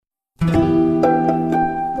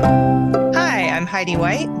Heidi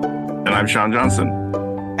White. And I'm Sean Johnson.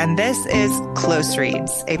 And this is Close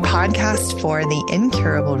Reads, a podcast for the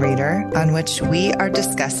incurable reader on which we are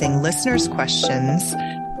discussing listeners' questions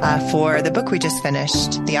for the book we just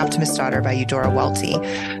finished, The Optimist's Daughter by Eudora Welty.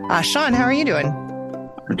 Sean, how are you doing?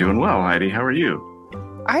 I'm doing well, Heidi. How are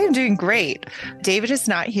you? I am doing great. David is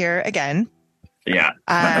not here again. Yeah.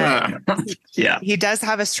 Yeah. He does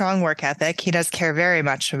have a strong work ethic. He does care very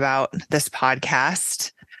much about this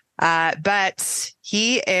podcast. But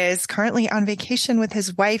he is currently on vacation with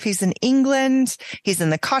his wife. He's in England. He's in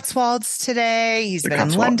the Cotswolds today. He's been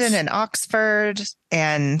in London and Oxford.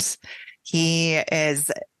 And he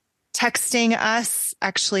is texting us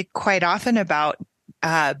actually quite often about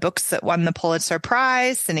books that won the Pulitzer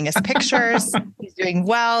Prize, sending us pictures. He's doing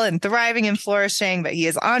well and thriving and flourishing, but he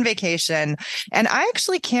is on vacation. And I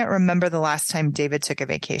actually can't remember the last time David took a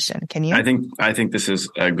vacation. Can you? I think this is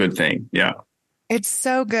a good thing. Yeah. It's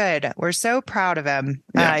so good. We're so proud of him.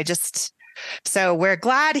 Yeah. So we're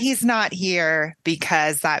glad he's not here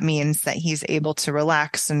because that means that he's able to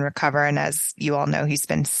relax and recover. And as you all know, he's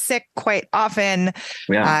been sick quite often.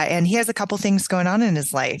 Yeah. And he has a couple things going on in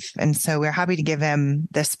his life. And so we're happy to give him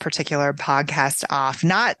this particular podcast off,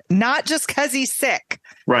 not just because he's sick,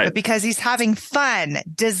 right, but because he's having fun,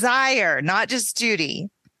 desire, not just duty.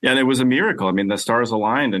 Yeah. And it was a miracle. I mean, the stars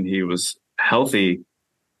aligned and he was healthy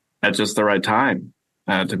at just the right time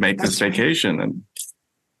to make this vacation. And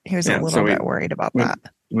he was a little bit worried about that.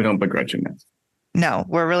 We don't begrudge him that. No,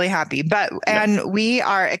 we're really happy. And we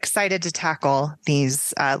are excited to tackle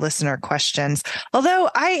these listener questions. Although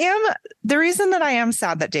the reason that I am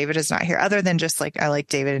sad that David is not here, other than just like I like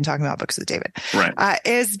David and talking about books with David, right,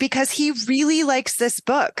 is because he really likes this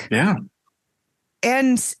book. Yeah.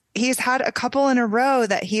 And he's had a couple in a row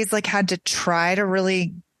that he's had to try to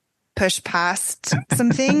really push past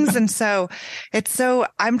some things. And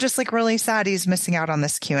I'm just really sad he's missing out on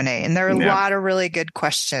this Q&A. And there are a lot of really good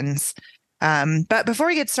questions. But before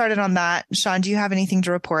we get started on that, Sean, do you have anything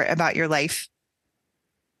to report about your life?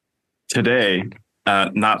 Today,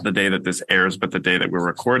 not the day that this airs, but the day that we're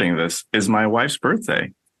recording this, is my wife's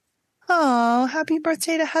birthday. Oh, happy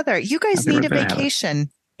birthday to Heather. You guys need a vacation. Heather.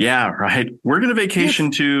 Yeah, right. We're going to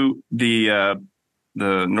vacation to the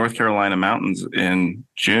North Carolina mountains in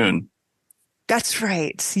June. That's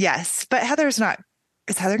right. Yes. But Is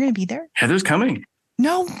Heather going to be there? Heather's coming.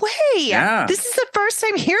 No way. Yeah. This is the first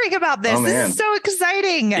time hearing about this. Oh, this is so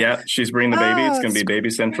exciting. Yeah. She's bringing the baby. It's going to be baby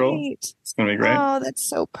central. Great. It's going to be great. Oh, that's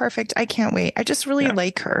so perfect. I can't wait. I just really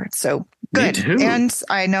like her. So good. Me too. And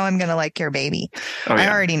I know I'm going to like your baby. Oh, yeah.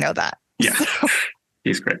 I already know that. Yeah. So.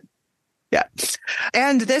 He's great. Yeah.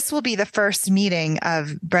 And this will be the first meeting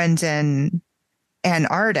of Brendan and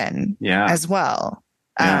Arden as well.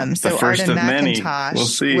 Yeah, so Arden McIntosh, we'll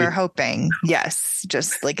see. We're hoping. Yes.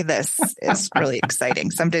 Just this is really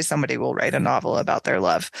exciting. Someday somebody will write a novel about their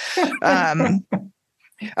love.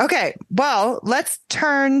 Okay. Well, let's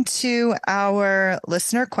turn to our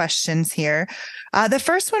listener questions here. The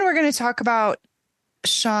first one we're going to talk about,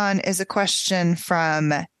 Sean, is a question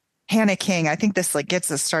from Hannah King. I think this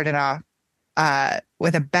gets us started off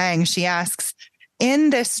with a bang. She asks,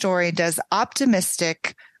 in this story, does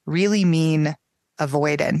optimistic really mean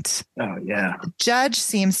avoidant? Oh, yeah. The judge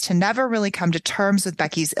seems to never really come to terms with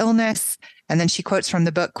Becky's illness. And then she quotes from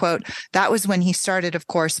the book, quote, "That was when he started, of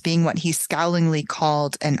course, being what he scowlingly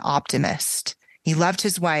called an optimist. He loved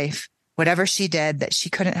his wife. Whatever she did that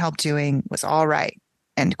she couldn't help doing was all right,"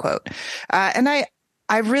 end quote. And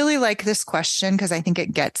I really like this question because I think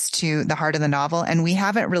it gets to the heart of the novel, and we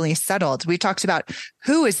haven't really settled. We talked about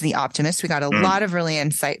who is the optimist. We got a lot of really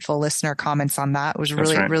insightful listener comments on that. It was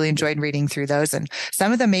really enjoyed reading through those, and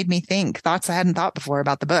some of them made me think thoughts I hadn't thought before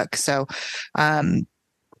about the book. So,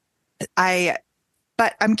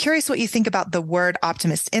 but I'm curious what you think about the word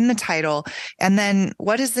optimist in the title. And then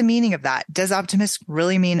what is the meaning of that? Does optimist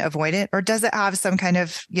really mean avoidant, or does it have some kind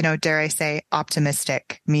of, dare I say,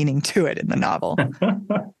 optimistic meaning to it in the novel?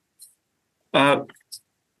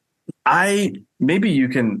 Maybe you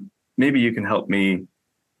can help me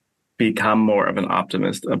become more of an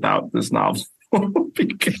optimist about this novel.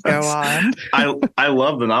 Because go on. I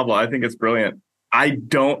love the novel. I think it's brilliant. I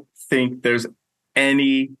don't think there's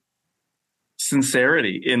any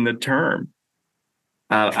sincerity in the term.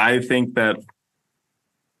 I think that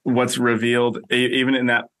what's revealed, even in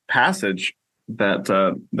that passage that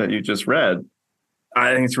you just read,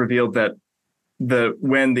 I think it's revealed that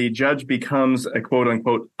when the judge becomes a quote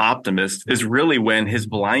unquote optimist is really when his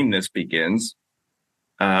blindness begins,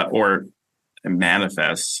 or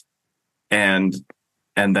manifests, and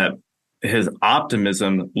that his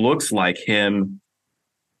optimism looks like him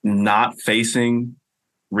not facing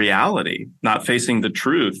reality, not facing the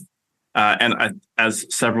truth. As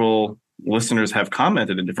several listeners have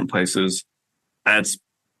commented in different places, it's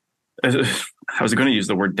I was going to use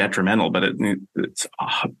the word detrimental, but it's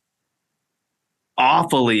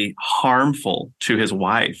awfully harmful to his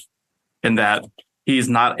wife in that he's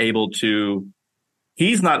not able to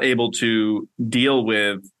deal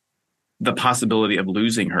with the possibility of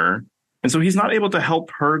losing her. And so he's not able to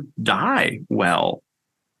help her die well,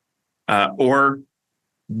 or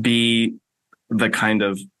be the kind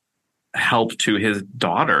of help to his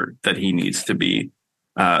daughter that he needs to be,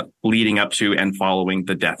 leading up to and following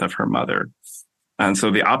the death of her mother. And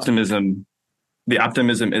so the optimism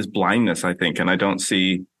is blindness, I think. And I don't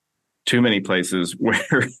see too many places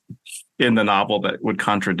where in the novel that would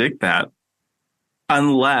contradict that,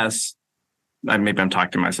 unless maybe I'm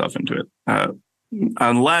talking myself into it,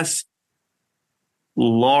 unless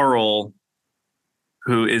Laurel,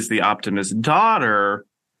 who is the optimist's daughter,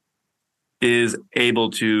 is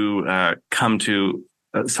able to come to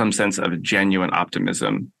some sense of genuine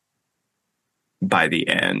optimism by the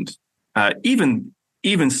end. Even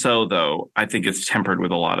so, though, I think it's tempered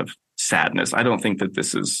with a lot of sadness. I don't think that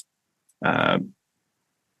this is. I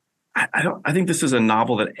think this is a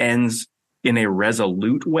novel that ends in a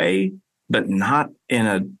resolute way, but not in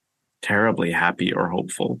a terribly happy or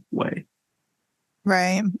hopeful way.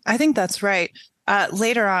 Right. I think that's right.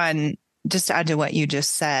 Later on, just to add to what you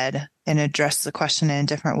just said and address the question in a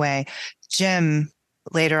different way, Jim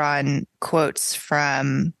later on quotes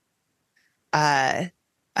from an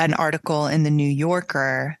article in the New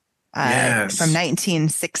Yorker from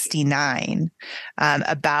 1969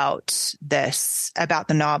 about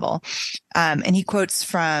the novel. And he quotes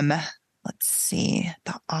from, let's see,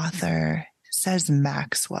 the author says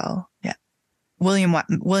Maxwell. Yeah. William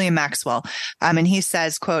Maxwell. And he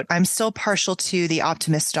says, quote, "I'm still partial to The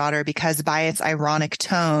Optimist's Daughter because by its ironic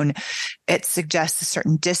tone, it suggests a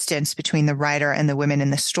certain distance between the writer and the women in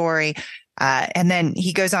the story." And then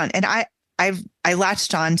he goes on, and I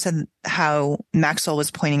latched on to how Maxwell was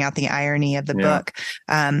pointing out the irony of the book,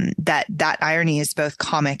 that irony is both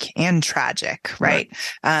comic and tragic, right?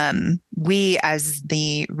 We, as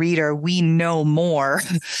the reader, we know more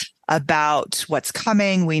about what's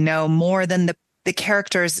coming. We know more than the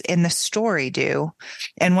characters in the story do.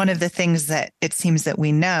 And one of the things that it seems that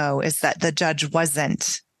we know is that the judge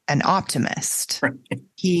wasn't an optimist. Right.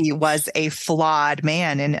 He was a flawed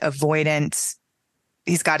man, an avoidant.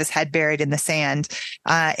 He's got his head buried in the sand.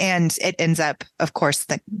 And it ends up, of course,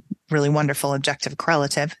 the really wonderful objective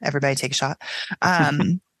correlative, everybody take a shot,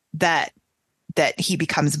 that he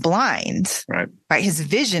becomes blind, right? His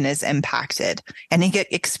vision is impacted and he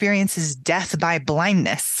experiences death by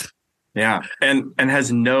blindness. Yeah. And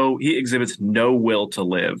he exhibits no will to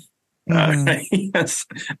live. He has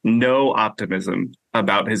no optimism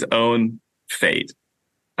about his own fate.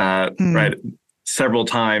 Right. Several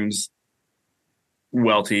times,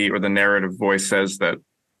 Welty, or the narrative voice, says that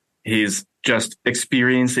he's just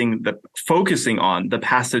focusing on the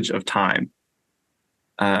passage of time,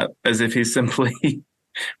 as if he's simply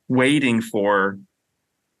waiting for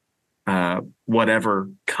whatever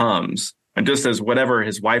comes. And just as whatever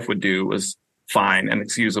his wife would do was fine and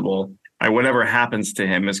excusable, whatever happens to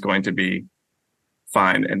him is going to be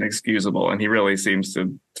fine and excusable. And he really seems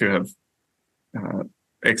to have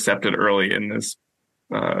accepted early in his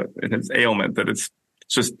ailment that it's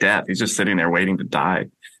just death. He's just sitting there waiting to die.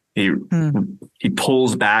 He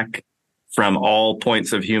pulls back from all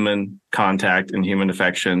points of human contact and human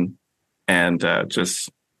affection, and just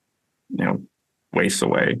wastes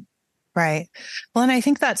away. Right. Well, and I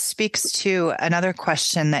think that speaks to another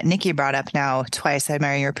question that Nikki brought up now twice. I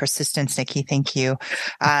admire your persistence, Nikki. Thank you.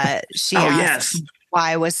 She asked,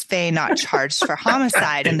 why was Faye not charged for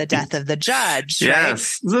homicide in the death of the judge?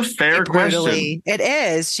 Yes, right? It's a fair question. It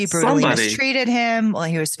is. She brutally mistreated him. Well,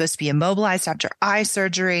 he was supposed to be immobilized after eye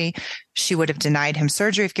surgery. She would have denied him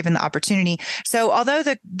surgery if given the opportunity. So although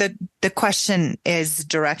the question is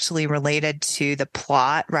directly related to the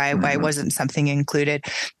plot, right? Why wasn't something included?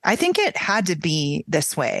 I think it had to be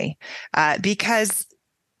this way, because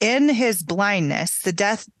in his blindness, the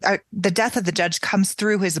death of the judge comes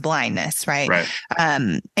through his blindness, right?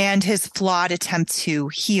 And his flawed attempt to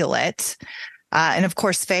heal it. And of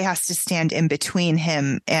course, Faye has to stand in between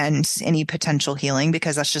him and any potential healing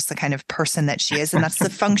because that's just the kind of person that she is. And that's the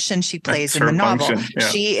function she plays in the novel. Yeah.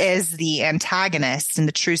 She is the antagonist in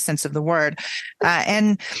the true sense of the word.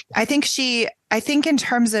 And I think in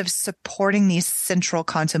terms of supporting these central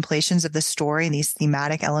contemplations of the story, these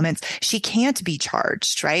thematic elements, she can't be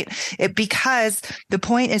charged, right? Because the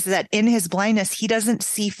point is that in his blindness, he doesn't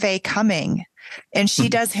see Faye coming, and she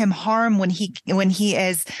does him harm when he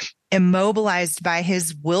is immobilized by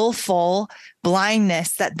his willful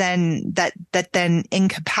blindness that then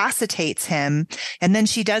incapacitates him. And then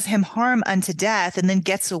she does him harm unto death and then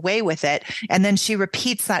gets away with it. And then she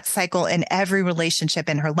repeats that cycle in every relationship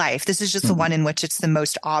in her life. This is just the one in which it's the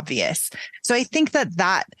most obvious. So I think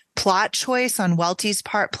that plot choice on Welty's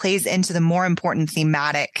part plays into the more important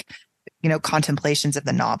thematic, contemplations of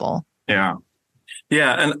the novel. Yeah.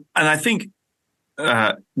 Yeah. And I think,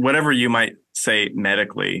 whatever you might say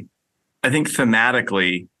medically, I think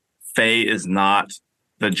thematically, Faye is not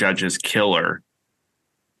the judge's killer,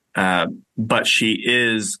 but she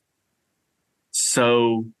is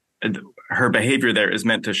her behavior there is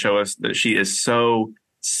meant to show us that she is so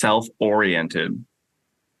self-oriented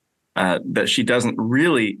that she doesn't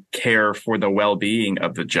really care for the well-being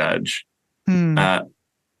of the judge beyond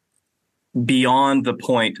the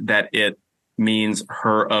point that it means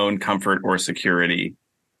her own comfort or security.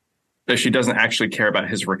 That she doesn't actually care about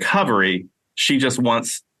his recovery. She just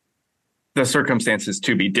wants the circumstances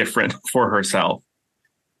to be different for herself.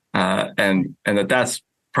 And that's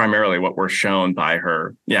primarily what we're shown by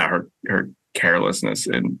her carelessness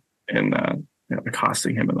in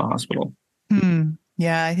accosting him in the hospital.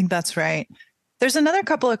 Yeah, I think that's right. There's another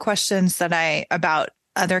couple of questions about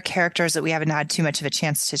other characters that we haven't had too much of a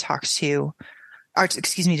chance to talk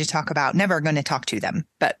about. Never going to talk to them,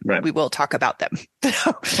 but we will talk about them.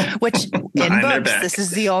 Which in books, this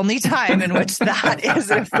is the only time in which that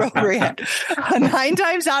is appropriate. 9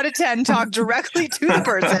 times out of 10, talk directly to the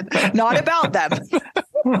person, not about them.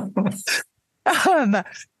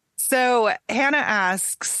 So Hannah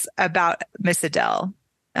asks about Miss Adele.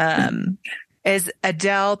 Is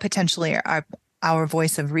Adele potentially our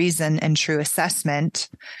voice of reason and true assessment?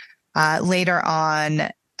 Later on,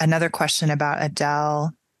 another question about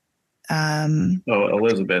Adele.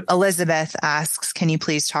 Elizabeth. Elizabeth asks, can you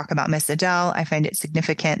please talk about Miss Adele? I find it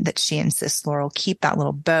significant that she insists Laurel keep that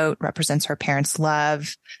little boat, represents her parents'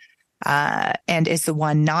 love, and is the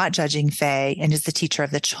one not judging Faye and is the teacher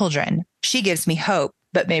of the children. She gives me hope,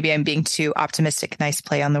 but maybe I'm being too optimistic. Nice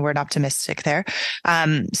play on the word optimistic there.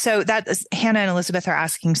 So that is, Hannah and Elizabeth are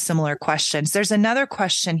asking similar questions. There's another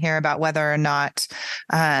question here about whether or not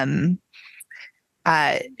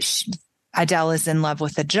Adele is in love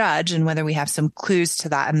with the judge and whether we have some clues to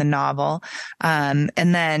that in the novel. And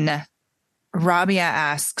then Rabia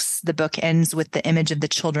asks, the book ends with the image of the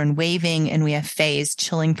children waving, and we have Faye's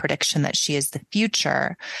chilling prediction that she is the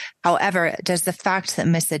future. However, does the fact that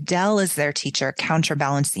Miss Adele is their teacher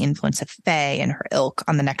counterbalance the influence of Faye and her ilk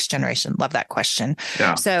on the next generation? Love that question.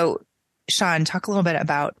 Yeah. So, Sean, talk a little bit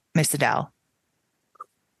about Miss Adele.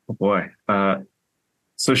 Oh boy.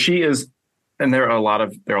 So she is, and there are a lot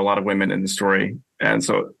of women in the story, and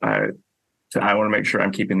so I want to make sure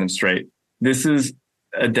I'm keeping them straight.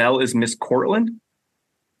 Adele is Miss Cortland,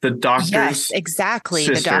 the doctor's exactly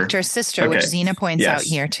sister. The doctor's sister, which Zena points out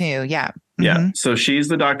here too. Yeah, yeah. So she's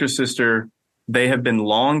the doctor's sister. They have been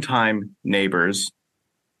longtime neighbors.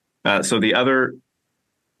 So the other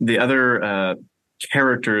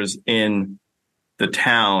characters in the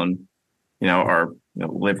town,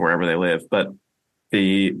 live wherever they live, but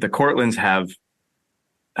the Cortlands have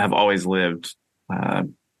always lived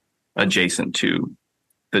adjacent to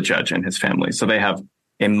the judge and his family. So they have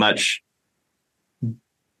a much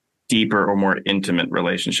deeper or more intimate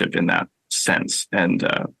relationship in that sense. And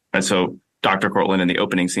so Dr. Cortland in the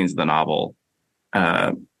opening scenes of the novel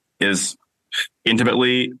is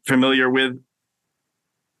intimately familiar with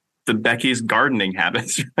the Becky's gardening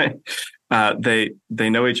habits, right? They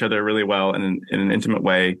know each other really well in an intimate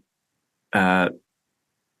way.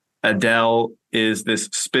 Adele is this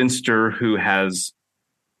spinster who has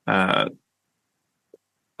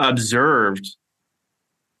observed,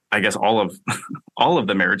 I guess, all of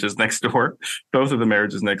the marriages next door, both of the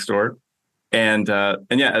marriages next door, and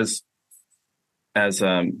as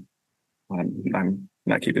I'm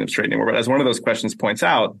not keeping them straight anymore, but as one of those questions points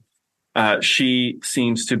out, she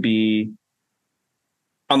seems to be,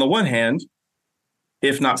 on the one hand,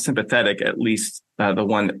 if not sympathetic, at least the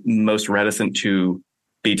one most reticent to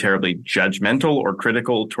be terribly judgmental or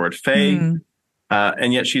critical toward Faye.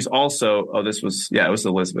 And yet she's also, it was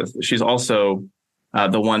Elizabeth. She's also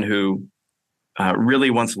the one who really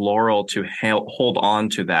wants Laurel to hold on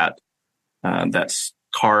to that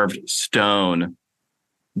carved stone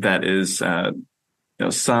that is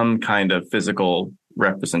some kind of physical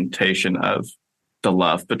representation of the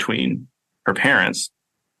love between her parents.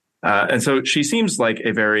 And so she seems like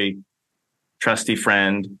a very trusty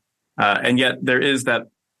friend. And yet there is that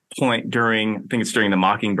point I think it's during the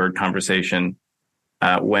Mockingbird conversation,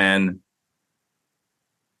 when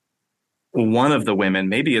one of the women,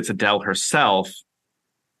 maybe it's Adele herself,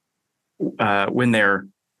 when they're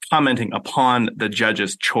commenting upon the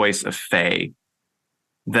judge's choice of Faye,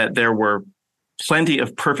 that there were plenty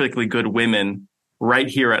of perfectly good women right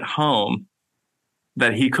here at home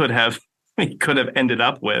that he could have ended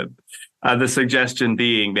up with. The suggestion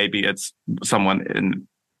being maybe it's someone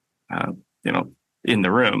in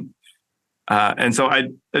the room. And so I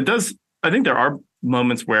think there are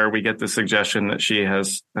moments where we get the suggestion that she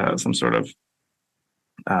has some sort of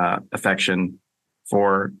affection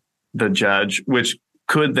for the judge, which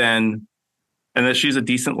could then, and that she's a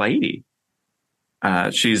decent lady.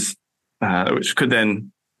 Which could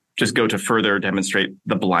then just go to further demonstrate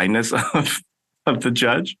the blindness of the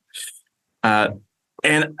judge. And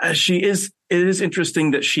it is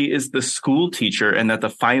interesting that she is the school teacher and that the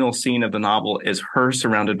final scene of the novel is her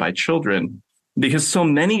surrounded by children, because so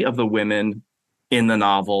many of the women in the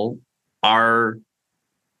novel are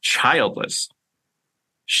childless.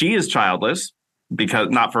 She is childless because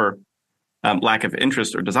not for lack of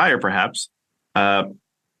interest or desire, perhaps.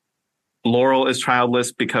 Laurel is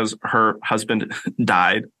childless because her husband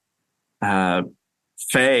died.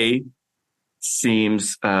 Faye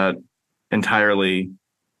seems entirely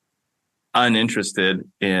uninterested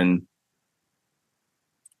in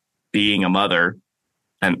being a mother,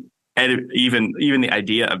 and even the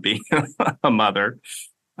idea of being a mother,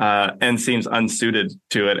 and seems unsuited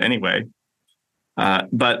to it anyway.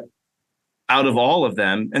 But out of all of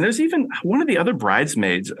them, and there's even one of the other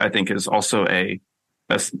bridesmaids, I think, is also at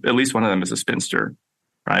least one of them is a spinster,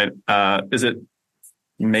 right? Is it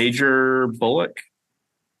Major Bullock?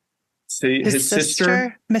 See, his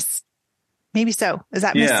sister? Miss, maybe so. Is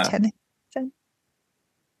that Miss Tennyson?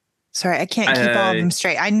 Sorry, I can't keep all of them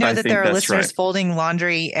straight. I know that there are listeners folding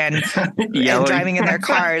laundry and driving in their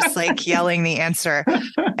cars, like yelling the answer.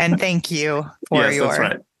 And thank you for that's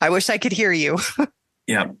right. I wish I could hear you.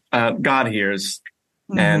 Yeah. God hears,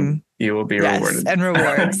 and you will be rewarded. And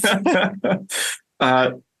rewards.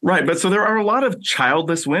 Right. But so there are a lot of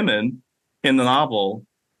childless women in the novel.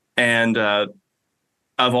 And of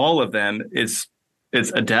all of them, it's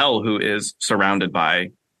Adele who is surrounded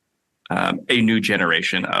by a new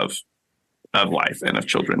generation of life and of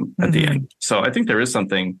children at the end. So I think there is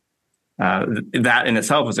something that in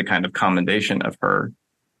itself is a kind of commendation of her.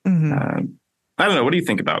 I don't know. What do you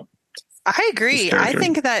think about? I agree. I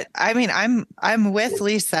think that, I'm with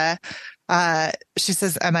Lisa. She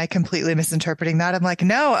says, am I completely misinterpreting that? I'm like,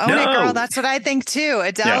 no, own it, girl. That's what I think too.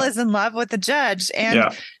 Adele is in love with the judge.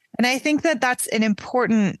 And I think that that's an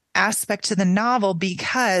important aspect to the novel,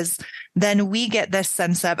 because then we get this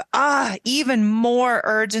sense of, even more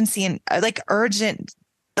urgency and urgent,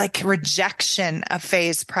 rejection of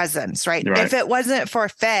Faye's presence, right? If it wasn't for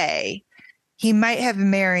Faye, he might have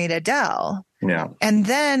married Adele. Yeah. And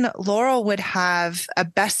then Laurel would have a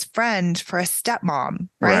best friend for a stepmom,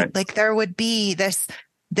 right? Like there would be this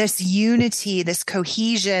unity, this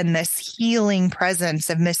cohesion, this healing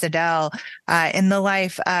presence of Miss Adele in the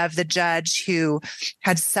life of the judge who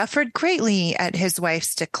had suffered greatly at his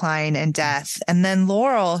wife's decline and death. And then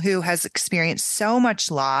Laurel, who has experienced so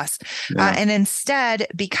much loss. And instead,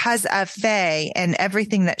 because of Faye and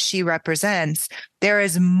everything that she represents, there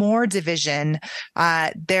is more division.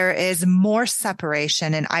 There is more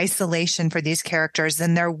separation and isolation for these characters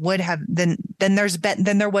than there would have than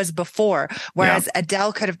there was before. Whereas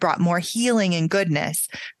Adele could have brought more healing and goodness.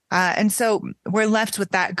 And so we're left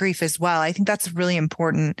with that grief as well. I think that's really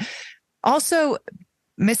important. Also,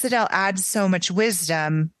 Miss Adele adds so much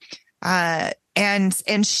wisdom, and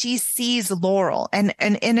she sees Laurel, and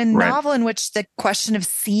in a novel in which the question of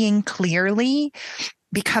seeing clearly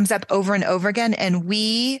becomes up over and over again. And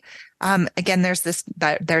we, again, there's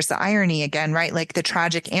the irony again, right? Like the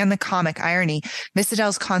tragic and the comic irony. Miss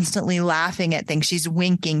Adele's constantly laughing at things. She's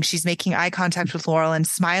winking. She's making eye contact with Laurel and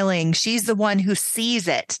smiling. She's the one who sees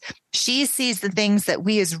it. She sees the things that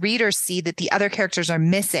we as readers see that the other characters are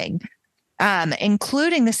missing,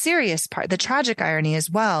 including the serious part, the tragic irony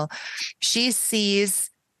as well. She sees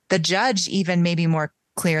the judge even maybe more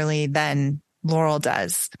clearly than Laurel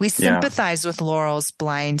does. We sympathize with Laurel's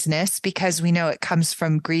blindness because we know it comes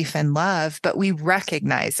from grief and love, but we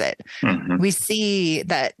recognize it. Mm-hmm. We see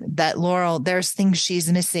that Laurel, there's things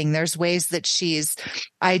she's missing. There's ways that she's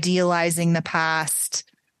idealizing the past.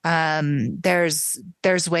 There's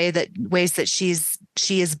ways that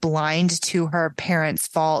she is blind to her parents'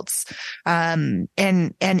 faults, and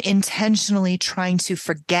intentionally trying to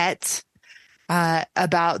forget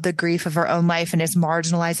about the grief of her own life and is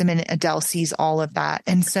marginalized. And Adele sees all of that.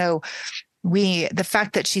 And so the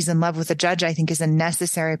fact that she's in love with the judge, I think, is a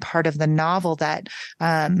necessary part of the novel that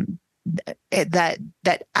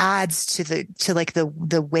adds to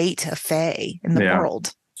the weight of Faye in the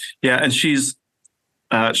world. Yeah. And she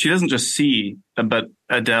doesn't just see, but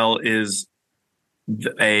Adele is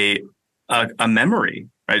a memory,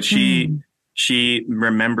 right? She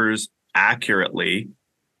remembers accurately,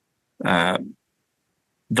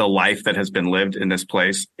 the life that has been lived in this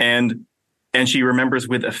place. And she remembers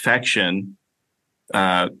with affection,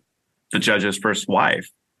 the judge's first wife,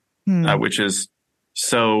 which is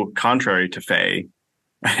so contrary to Faye.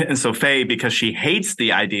 And so Faye, because she hates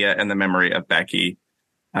the idea and the memory of Becky,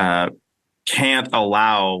 can't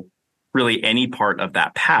allow really any part of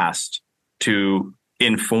that past to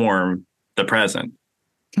inform the present.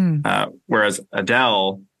 Whereas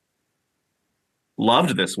Adele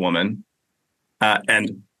loved this woman,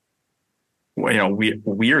 and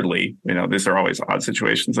weirdly, these are always odd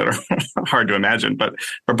situations that are hard to imagine,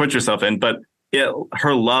 or put yourself in. But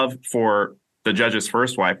her love for the judge's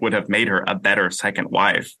first wife would have made her a better second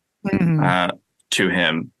wife to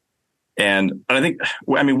him. And I think,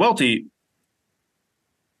 Welty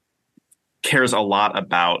cares a lot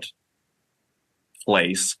about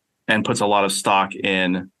place and puts a lot of stock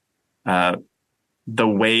in the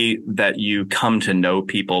way that you come to know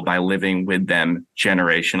people by living with them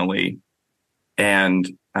generationally. And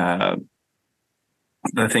I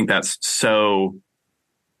think that's so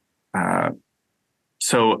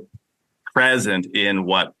present in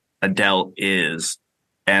what Adele is,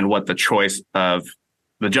 and what the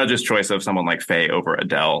judge's choice of someone like Faye over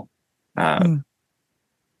Adele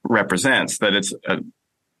represents. That it's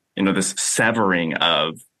this severing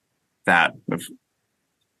of that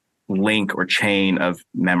link or chain of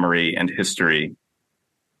memory and history,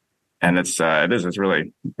 and it's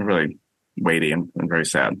really, really weighty and very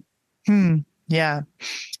sad. Yeah.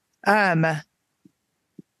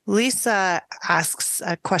 Lisa asks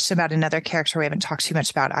a question about another character we haven't talked too much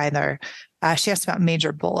about either. She asked about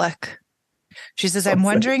Major Bullock. She says, I'm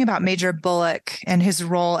wondering about Major Bullock and his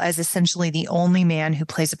role as essentially the only man who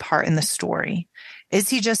plays a part in the story. Is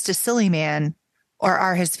he just a silly man, or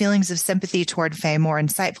are his feelings of sympathy toward Faye more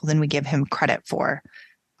insightful than we give him credit for?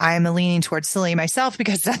 I am leaning towards silly myself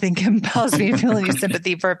because nothing compels me to feel any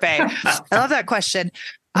sympathy for Faye. I love that question.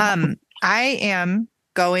 I am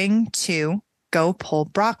going to go pull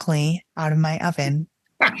broccoli out of my oven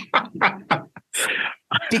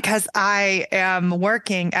because I am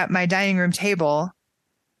working at my dining room table.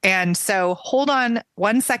 And so hold on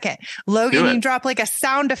one second. Logan, you drop like a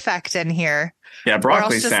sound effect in here. Yeah,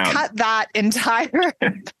 broccoli sound. Just cut that entire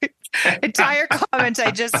comment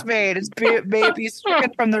I just made. It's maybe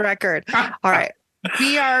stricken from the record. All right.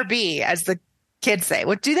 BRB, as the kids say.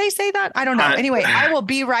 What do they say that? I don't know. Anyway, I will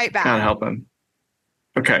be right back. Can't help them.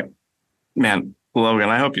 Okay. Man, Logan,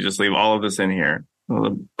 I hope you just leave all of this in here. All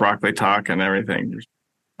the broccoli talk and everything.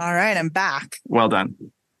 All right. I'm back. Well done.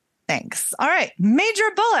 Thanks. All right. Major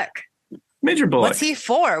Bullock. Major Bullock. What's he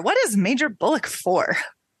for? What is Major Bullock for?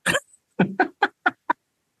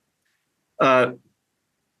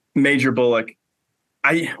 Major Bullock.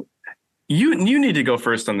 You need to go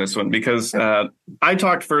first on this one because I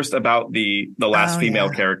talked first about the last female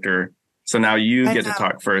character. So now you get to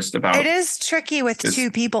talk first about. It is tricky with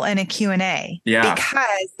two people in a Q&A. Yeah.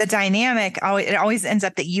 Because the dynamic, it always ends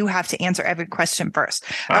up that you have to answer every question first.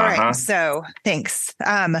 All right. So thanks.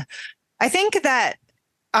 I think that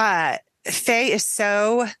Faye is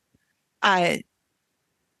so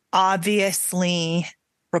obviously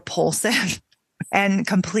repulsive and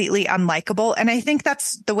completely unlikable. And I think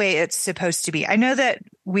that's the way it's supposed to be. I know that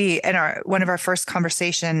we, in one of our first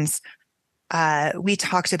conversations, we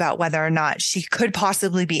talked about whether or not she could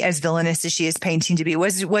possibly be as villainous as she is painting to be.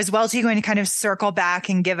 Was Welty going to kind of circle back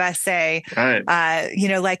and give us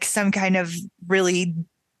like some kind of really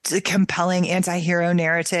compelling anti-hero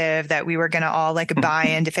narrative that we were going to all like buy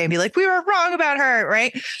into Faye and be like, we were wrong about her,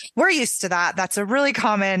 right? We're used to that. That's a really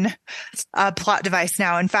common plot device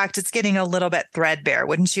now. In fact, it's getting a little bit threadbare.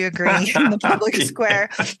 Wouldn't you agree in the public square?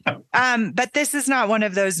 But this is not one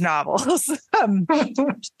of those novels.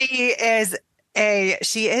 She is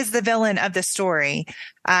the villain of the story.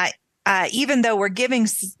 even though we're given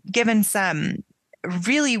some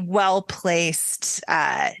really well placed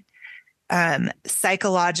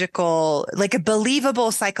psychological, like a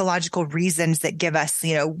believable psychological reasons that give us,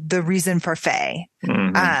 the reason for Faye.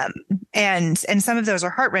 And some of those are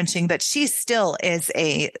heart wrenching, but she still is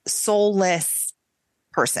a soulless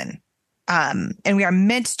person. And we are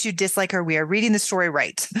meant to dislike her. We are reading the story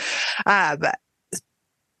right.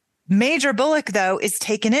 Major Bullock, though, is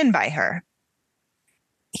taken in by her.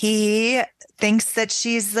 He thinks that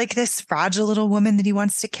she's like this fragile little woman that he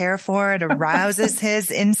wants to care for. It arouses his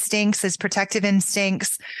instincts, his protective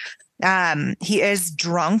instincts. He is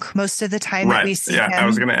drunk most of the time that we see him. I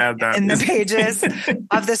was going to add that in the pages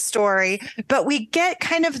of the story. But we get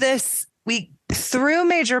kind of this, through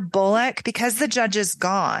Major Bullock, because the judge is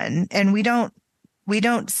gone and we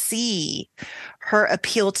don't see her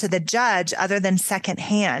appeal to the judge other than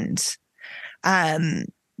secondhand.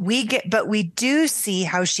 But we do see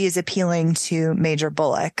how she is appealing to Major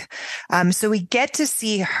Bullock. So we get to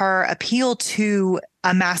see her appeal to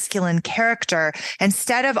a masculine character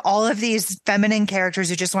instead of all of these feminine characters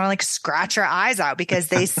who just want to like scratch her eyes out because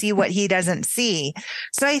they see what he doesn't see.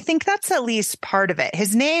 So I think that's at least part of it.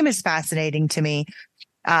 His name is fascinating to me.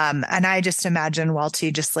 And I just imagine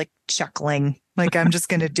Welty just like chuckling, like, I'm just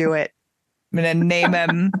going to do it. I'm going to name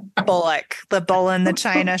him Bullock, the bull in the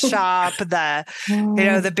china shop,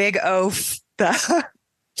 the big oaf.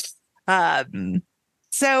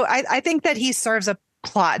 So I think that he serves a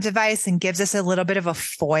plot device and gives us a little bit of a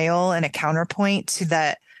foil and a counterpoint to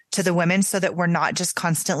the women so that we're not just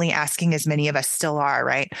constantly asking, as many of us still are,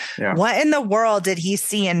 right? Yeah. What in the world did he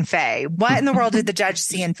see in Faye? What in the world did the judge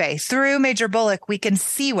see in Faye? Through Major Bullock, we can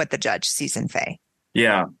see what the judge sees in Faye.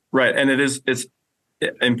 Yeah, right. And it's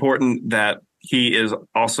important that he is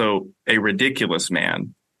also a ridiculous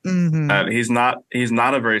man. Mm-hmm. He's not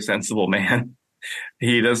a very sensible man.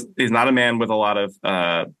 He's not a man with a lot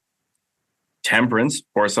of temperance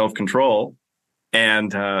or self-control.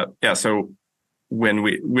 And so when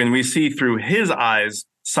we see through his eyes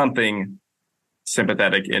something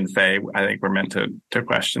sympathetic in Faye, I think we're meant to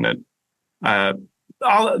question it.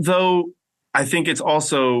 Although I think it's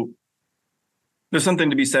also, there's something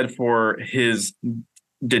to be said for his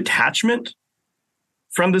detachment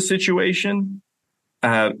from the situation.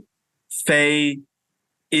 Faye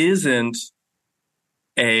isn't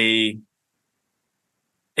a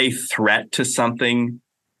threat to something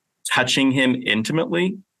touching him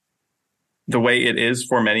intimately the way it is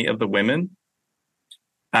for many of the women.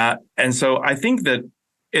 And so I think that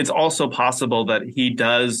it's also possible that he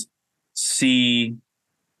does see,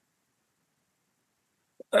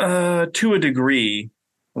 to a degree,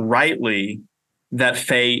 rightly, that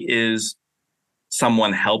Faye is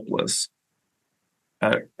someone helpless.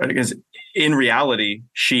 Because in reality,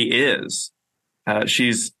 she is.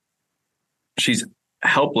 She's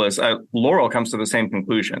helpless. Laurel comes to the same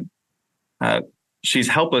conclusion. She's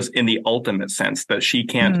helpless in the ultimate sense that she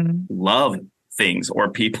can't love things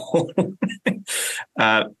or people.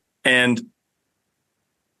 And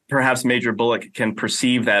perhaps Major Bullock can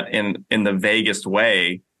perceive that in the vaguest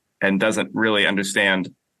way and doesn't really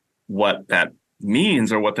understand what that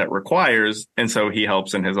means or what that requires. And so he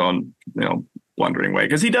helps in his own, blundering way.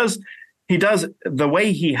 Because he does, the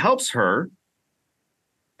way he helps her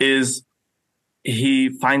is he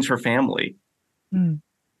finds her family.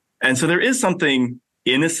 And so there is something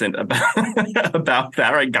innocent about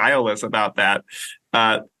that, right? Guileless about that.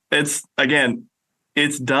 It's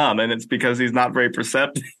dumb, and it's because he's not very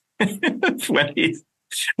perceptive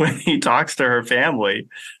when he talks to her family,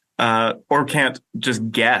 or can't just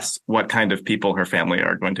guess what kind of people her family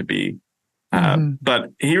are going to be.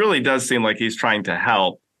 But he really does seem like he's trying to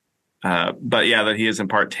help. But yeah, that he is in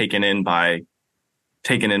part taken in by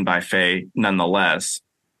Faye nonetheless,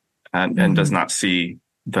 and does not see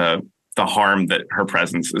the harm that her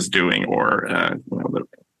presence is doing, or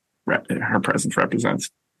her presence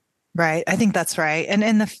represents. Right. I think that's right. And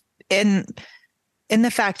in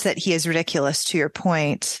the fact that he is ridiculous, to your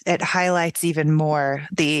point, it highlights even more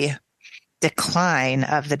the decline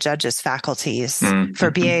of the judge's faculties for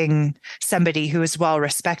being somebody who is well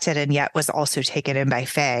respected and yet was also taken in by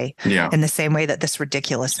Faye in the same way that this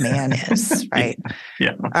ridiculous man is, right?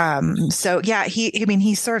 So yeah,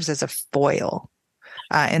 he serves as a foil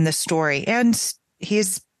in the story, and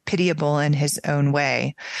he's pitiable in his own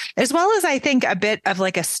way, as well as I think a bit of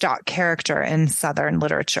like a stock character in Southern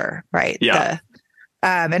literature, right? Yeah.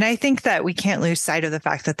 And I think that we can't lose sight of the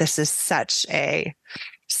fact that this is such a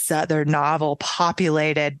Southern novel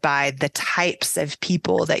populated by the types of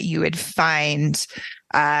people that you would find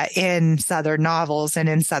in Southern novels and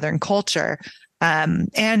in Southern culture.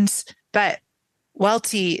 But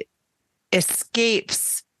Welty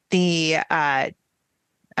escapes the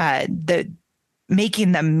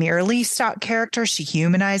making them merely stock characters. She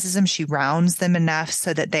humanizes them. She rounds them enough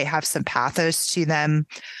so that they have some pathos to them.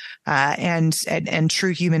 And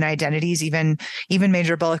true human identities. Even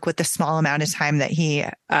Major Bullock, with the small amount of time that he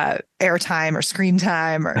airtime or screen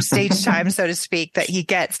time or stage time, so to speak, that he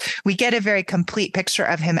gets, we get a very complete picture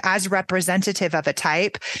of him as representative of a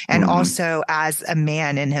type and also as a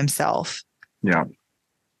man in himself. Yeah.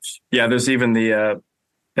 There's even the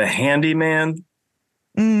handyman.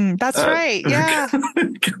 That's right. Yeah,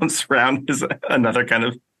 comes around as another kind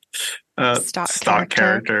of stock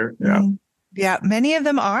character. Yeah. Yeah, many of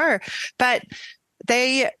them are, but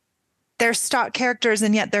they're stock characters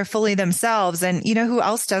and yet they're fully themselves. And you know who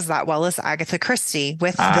else does that well is Agatha Christie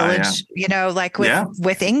with Village,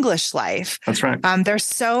 with English Life. That's right. There's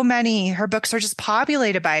so many, her books are just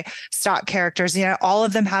populated by stock characters. All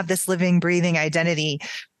of them have this living, breathing identity.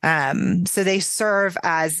 So they serve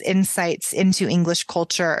as insights into English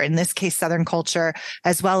culture, or in this case, Southern culture,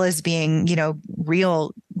 as well as being,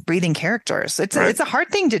 real breathing characters. It's a hard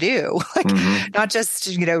thing to do, not just,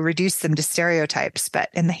 reduce them to stereotypes, but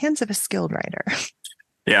in the hands of a skilled writer.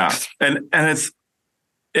 Yeah. And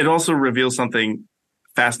it also reveals something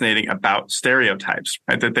fascinating about stereotypes,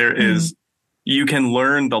 right? That there is, you can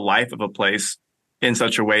learn the life of a place in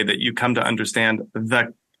such a way that you come to understand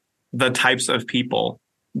the types of people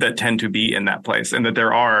that tend to be in that place, and that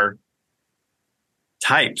there are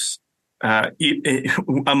types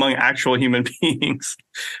among actual human beings.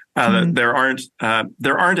 That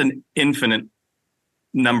there aren't an infinite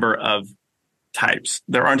number of types.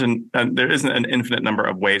 There isn't an infinite number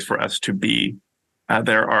of ways for us to be.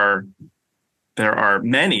 There are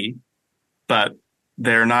many, but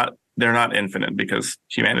they're not infinite, because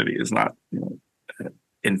humanity is not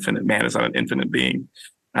infinite. Man is not an infinite being.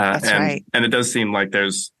 That's right. And it does seem like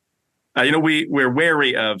there's, we're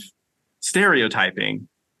wary of stereotyping,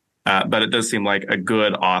 but it does seem like a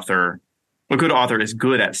good author is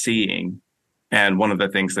good at seeing. And one of the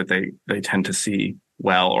things that they tend to see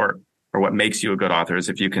well, or what makes you a good author, is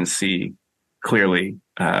if you can see clearly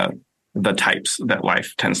the types that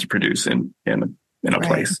life tends to produce in a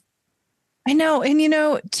place. I know. And,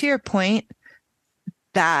 to your point,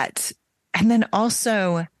 that, and then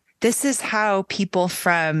also, this is how people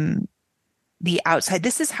from the outside,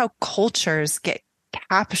 this is how cultures get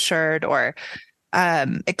captured or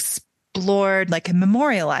explored, like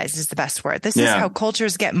memorialized is the best word. This is how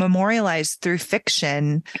cultures get memorialized through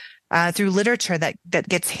fiction, through literature that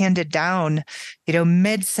gets handed down,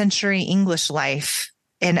 mid-century English Life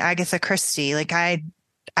in Agatha Christie. Like I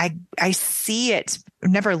see it.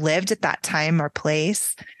 I've never lived at that time or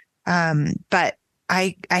place. But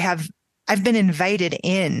I've been invited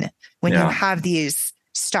in when you have these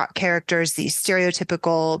stock characters, these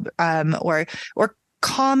stereotypical, or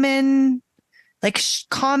common,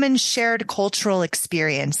 common shared cultural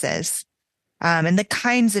experiences, and the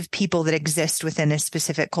kinds of people that exist within a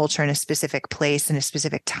specific culture in a specific place in a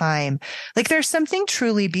specific time. Like there's something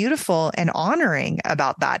truly beautiful and honoring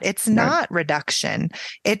about that. It's not reduction.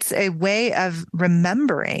 It's a way of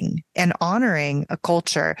remembering and honoring a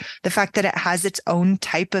culture. The fact that it has its own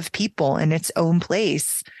type of people in its own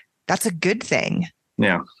place. That's a good thing.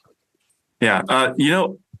 Yeah. Yeah.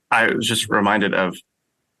 I was just reminded of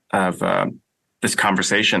this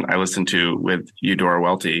conversation I listened to with Eudora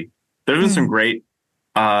Welty. There's been some great,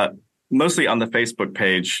 mostly on the Facebook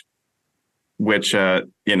page, which,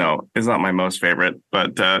 is not my most favorite,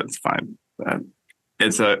 but it's fine.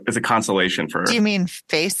 It's a consolation for. Do you mean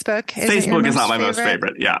Facebook? Facebook is not my most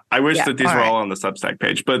favorite. Yeah. I wish that these were all on the Substack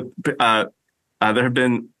page, but there have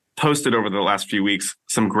been posted over the last few weeks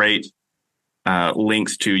some great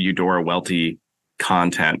links to Eudora Welty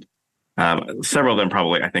content. Several of them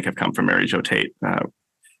probably, I think, have come from Mary Jo Tate.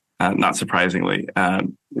 Not surprisingly,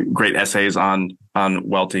 great essays on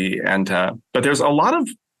Welty, but there's a lot of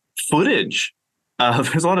footage.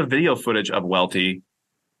 There's a lot of video footage of Welty,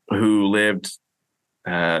 who lived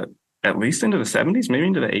at least into the 70s, maybe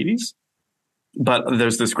into the 80s. But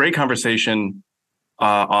there's this great conversation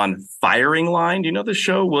on Firing Line. Do you know the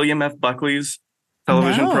show, William F. Buckley's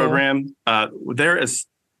television program?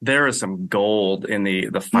 There is some gold in the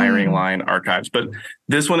Firing Line archives, but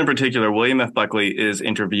this one in particular, William F. Buckley is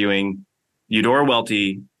interviewing Eudora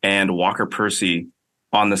Welty and Walker Percy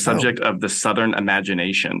on the subject of the Southern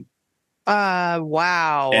imagination.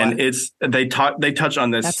 Wow. And they touch on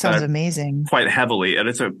this. That sounds amazing. Quite heavily, and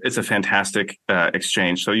it's a fantastic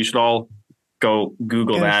exchange. So you should all go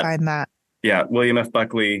Google that. Find that. Yeah, William F.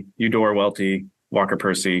 Buckley, Eudora Welty, Walker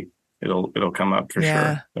Percy. It'll come up for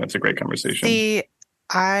sure. That's a great conversation.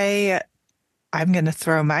 I I'm going to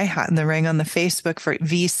throw my hat in the ring on the Facebook for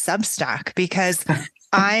V Substack because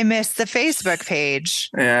I miss the Facebook page.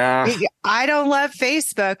 Yeah. I don't love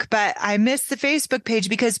Facebook, but I miss the Facebook page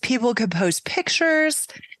because people could post pictures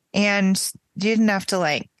and you didn't have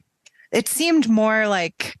to it seemed more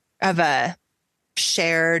like of a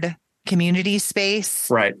shared community space.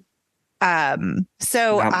 Right.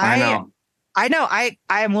 So I know. I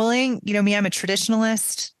am willing, me, I'm a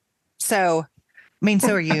traditionalist. So, I mean,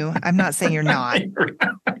 so are you. I'm not saying you're not.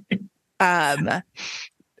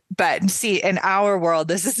 But see, in our world,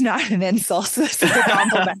 this is not an insult. This is a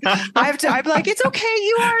compliment. I'm like, it's okay.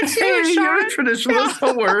 You are too, hey, Sean. You're a traditionalist.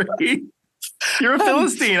 Don't worry. You're a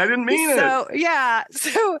Philistine. I didn't mean it. Yeah.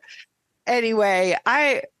 So anyway,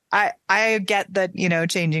 I get that,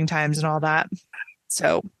 changing times and all that.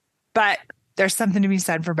 So, but there's something to be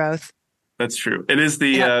said for both. That's true. It is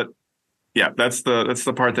the, that's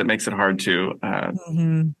the part that makes it hard to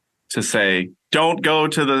say, don't go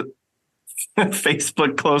to the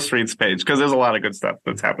Facebook close reads page because there's a lot of good stuff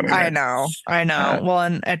that's happening there. I know. Well,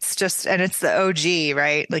 and it's the OG,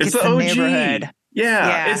 right? Like it's the OG. Neighborhood.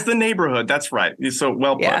 Yeah, it's the neighborhood. That's right. So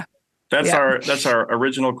well put. Yeah. That's our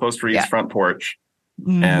original close reads front porch.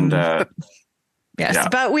 And yes,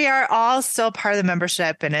 but we are all still part of the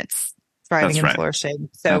membership, and it's thriving and flourishing.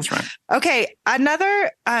 So that's right. Okay,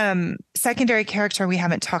 another secondary character we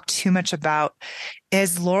haven't talked too much about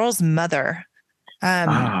is Laurel's mother.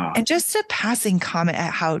 And just a passing comment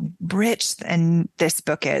at how rich and this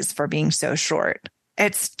book is for being so short.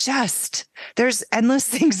 It's just, there's endless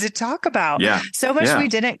things to talk about. Yeah. So much we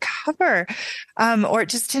didn't cover, or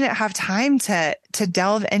just didn't have time to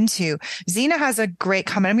delve into. Zena has a great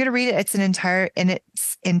comment. I'm going to read it. It's in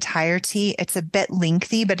its entirety. It's a bit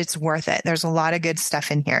lengthy, but it's worth it. There's a lot of good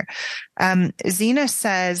stuff in here. Zena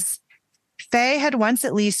says, Faye had once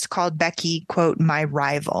at least called Becky, quote, my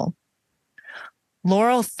rival.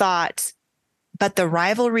 Laurel thought, but the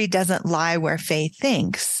rivalry doesn't lie where Faye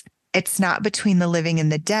thinks. It's not between the living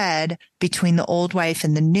and the dead, between the old wife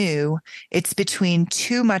and the new. It's between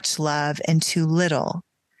too much love and too little.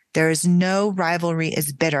 There is no rivalry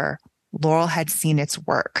as bitter. Laurel had seen its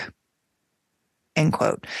work. End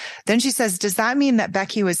quote. Then she says, does that mean that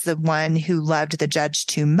Becky was the one who loved the judge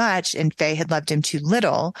too much and Faye had loved him too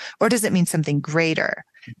little? Or does it mean something greater?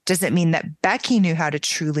 Does it mean that Becky knew how to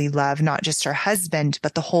truly love not just her husband,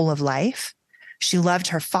 but the whole of life? She loved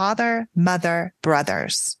her father, mother,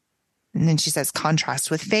 brothers. And then she says,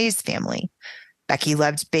 contrast with Faye's family. Becky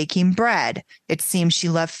loved baking bread. It seems she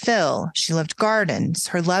loved Phil. She loved gardens.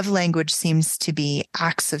 Her love language seems to be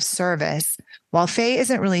acts of service, while Faye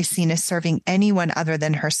isn't really seen as serving anyone other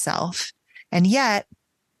than herself. And yet,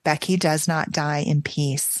 Becky does not die in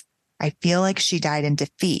peace. I feel like she died in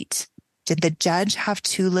defeat. Did the judge have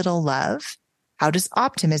too little love? How does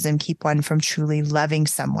optimism keep one from truly loving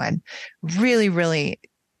someone? Really, really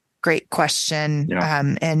great question,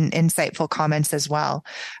 and insightful comments as well.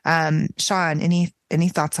 Sean, any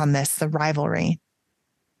thoughts on this, the rivalry?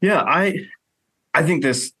 Yeah, I think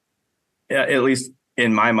this, at least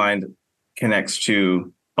in my mind, connects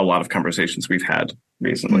to a lot of conversations we've had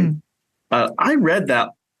recently. I read that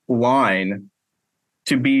line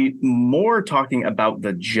to be more talking about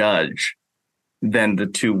the judge than the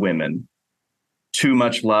two women. Too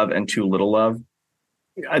much love and too little love.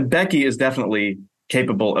 Becky is definitely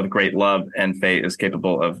capable of great love, and Faye is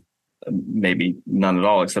capable of maybe none at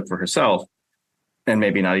all except for herself, and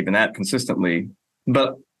maybe not even that consistently.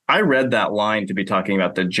 But I read that line to be talking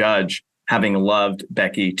about the judge having loved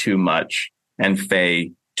Becky too much and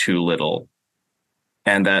Faye too little.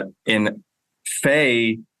 And that in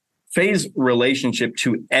Faye's relationship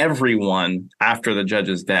to everyone after the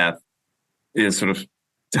judge's death is sort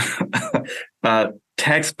of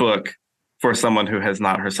textbook for someone who has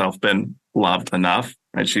not herself been loved enough.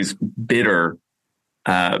 Right? She's bitter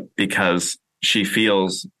because she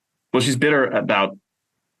feels, she's bitter about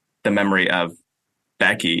the memory of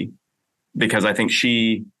Becky, because I think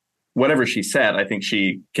whatever she said, I think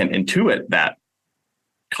she can intuit that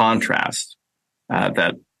contrast,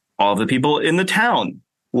 that all the people in the town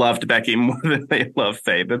loved Becky more than they love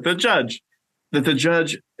Faye, that the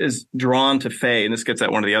judge is drawn to Faye. And this gets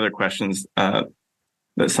at one of the other questions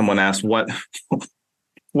that someone asked,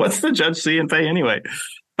 what's the judge see in Faye anyway?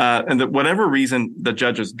 And that whatever reason the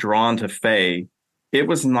judge is drawn to Faye, it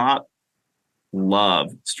was not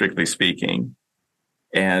love, strictly speaking.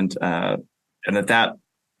 And that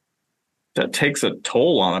takes a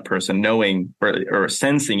toll on a person, knowing or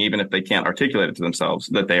sensing, even if they can't articulate it to themselves,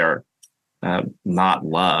 that they are not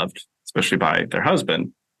loved, especially by their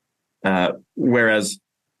husband. Whereas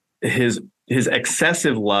his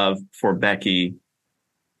excessive love for Becky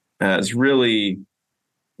is really,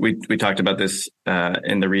 we talked about this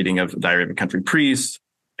in the reading of Diary of a Country Priest,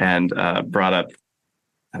 and brought up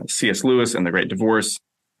C.S. Lewis and The Great Divorce.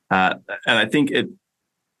 And I think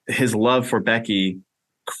his love for Becky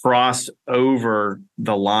crossed over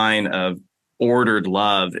the line of ordered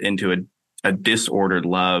love into a disordered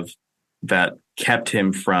love that kept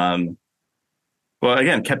him from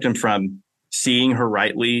seeing her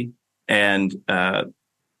rightly and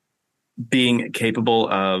being capable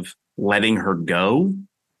of letting her go,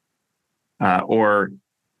 or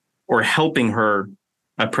helping her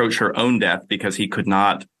approach her own death, because he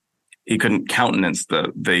couldn't countenance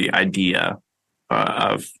the idea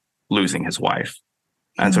of losing his wife.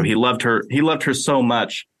 And so he loved her so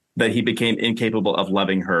much that he became incapable of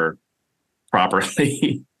loving her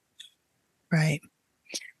properly. Right.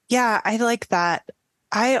 Yeah, I like that.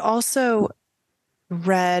 I also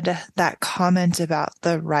read that comment about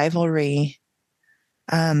the rivalry,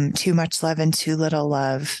 too much love and too little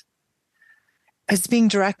love, as being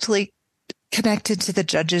directly connected to the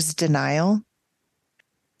judge's denial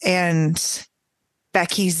and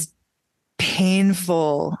Becky's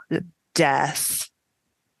painful death,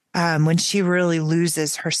 when she really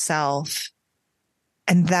loses herself,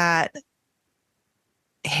 and that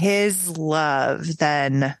his love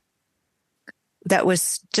then, that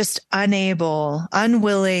was just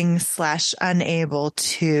unwilling / unable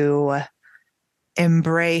to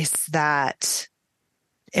embrace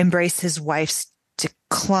his wife's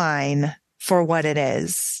decline for what it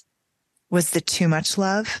is, was the too much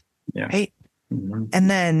love. Yeah. Right. Mm-hmm. And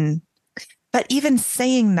then, but even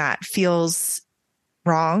saying that feels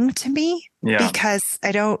wrong to me, because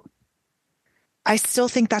I still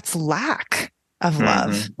think that's lack of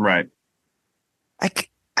love. Right.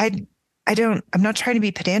 I'm not trying to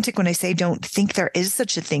be pedantic when I say don't think there is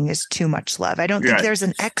such a thing as too much love. I don't think there's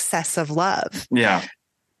an excess of love. Yeah.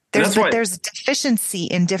 There's deficiency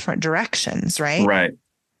in different directions, right? Right.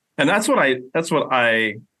 And that's what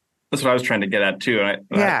I was trying to get at too.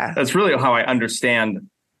 That's really how I understand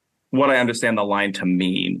the line to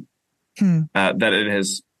mean. That it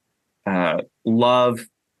has love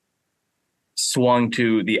swung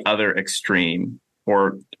to the other extreme,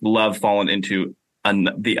 or love fallen into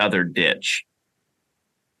the other ditch,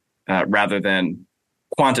 rather than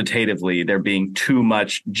quantitatively there being too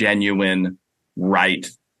much genuine, right,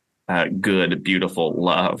 good, beautiful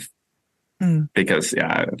love. Because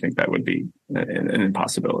I think that would be an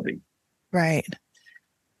impossibility. Right.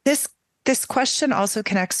 This question also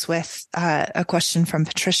connects with a question from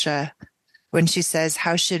Patricia, when she says,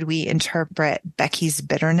 how should we interpret Becky's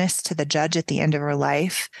bitterness to the judge at the end of her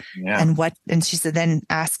life? Yeah. And she said, then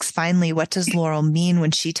asks, finally, what does Laurel mean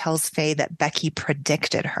when she tells Faye that Becky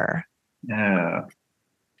predicted her? Yeah.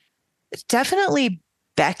 Definitely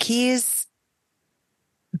Becky's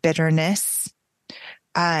bitterness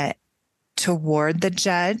toward the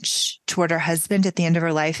judge, toward her husband at the end of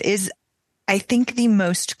her life, is, I think, the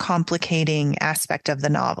most complicating aspect of the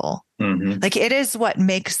novel. Like, it is what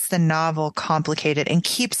makes the novel complicated and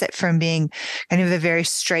keeps it from being kind of a very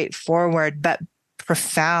straightforward but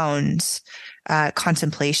profound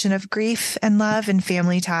contemplation of grief and love and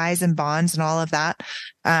family ties and bonds and all of that.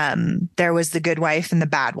 There was the good wife and the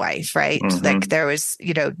bad wife, right? Like, there was,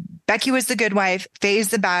 Becky was the good wife, Faye's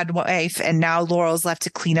the bad wife, and now Laurel's left to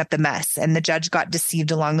clean up the mess, and the judge got deceived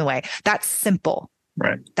along the way. That's simple.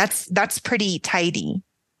 Right. That's pretty tidy.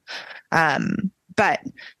 But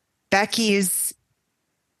Becky's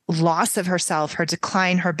loss of herself, her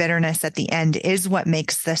decline, her bitterness at the end is what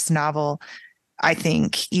makes this novel, I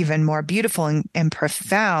think, even more beautiful and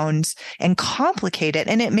profound and complicated.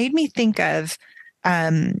 And it made me think of,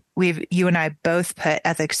 you and I both put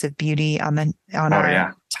Ethics of Beauty on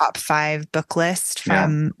our top 5 book list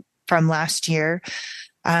from last year.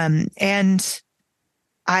 And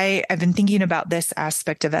I've been thinking about this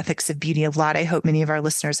aspect of Ethics of Beauty a lot. I hope many of our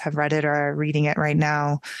listeners have read it or are reading it right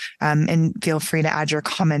now. And feel free to add your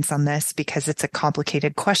comments on this, because it's a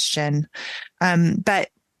complicated question. But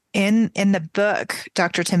in the book,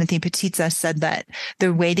 Dr. Timothy Petitza said that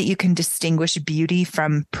the way that you can distinguish beauty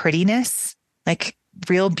from prettiness, like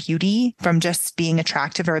real beauty from just being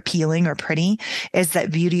attractive or appealing or pretty, is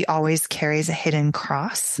that beauty always carries a hidden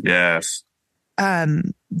cross. Yes.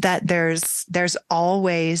 That there's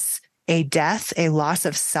always a death, a loss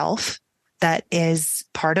of self that is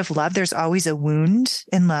part of love. There's always a wound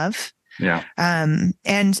in love. Yeah. And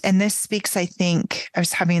this speaks, I think, I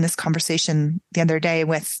was having this conversation the other day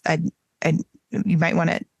with you might want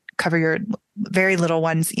to cover your very little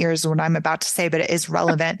one's ears when I'm about to say, but it is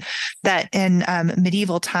relevant, that in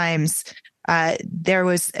medieval times, there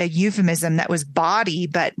was a euphemism that was body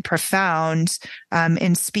but profound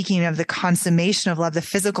in speaking of the consummation of love, the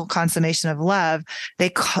physical consummation of love.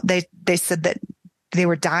 They said that they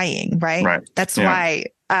were dying, right? Right. That's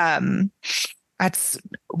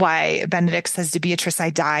why Benedict says to Beatrice, I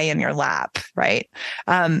die in your lap, right?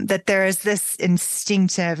 That there is this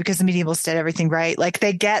instinctive, because the medievals did everything right. Like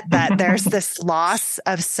they get that there's this loss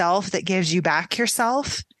of self that gives you back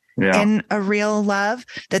yourself in a real love,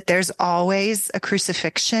 that there's always a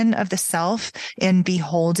crucifixion of the self in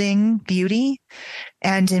beholding beauty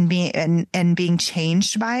and in being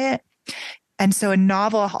changed by it. And so a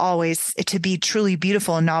novel always, to be truly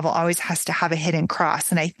beautiful, a novel always has to have a hidden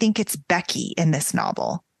cross. And I think it's Becky in this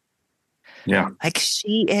novel. Yeah. Like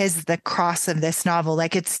she is the cross of this novel.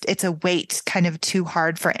 Like it's a weight kind of too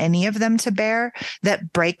hard for any of them to bear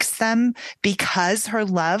that breaks them, because her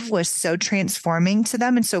love was so transforming to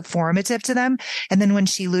them and so formative to them. And then when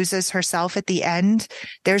she loses herself at the end,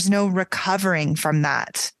 there's no recovering from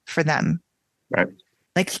that for them. Right.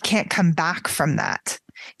 Like you can't come back from that,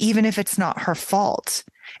 even if it's not her fault.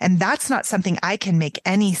 And that's not something I can make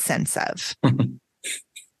any sense of.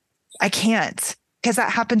 I can't. Because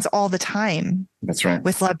that happens all the time. That's right.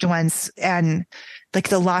 With loved ones, and like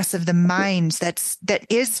the loss of the mind that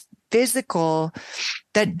is physical,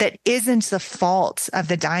 that isn't the fault of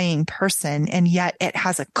the dying person, and yet it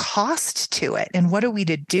has a cost to it. And what are we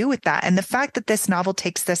to do with that? And the fact that this novel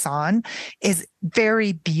takes this on is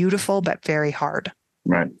very beautiful, but very hard.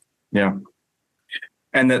 Right. Yeah.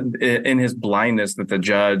 And that in his blindness, that the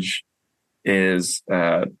judge is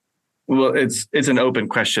well, it's an open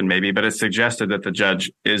question maybe, but it's suggested that the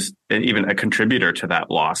judge is even a contributor to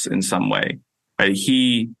that loss in some way. Right?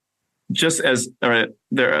 He, just as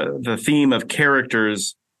the theme of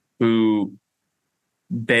characters who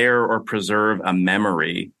bear or preserve a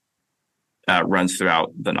memory runs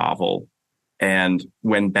throughout the novel. And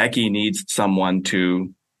when Becky needs someone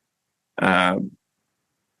to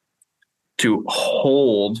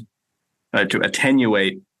hold, to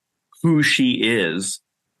attenuate who she is,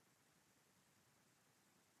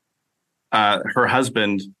 her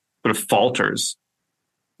husband sort of falters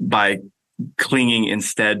by clinging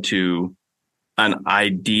instead to an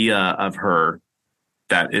idea of her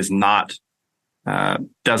that is not,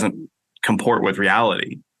 doesn't comport with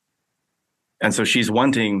reality. And so she's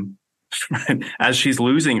wanting, as she's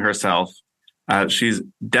losing herself, she's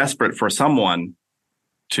desperate for someone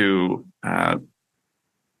to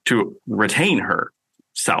retain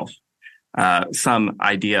herself, some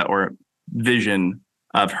idea or vision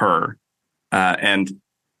of her. And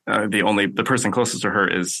the person closest to her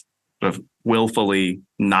is sort of willfully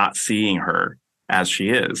not seeing her as she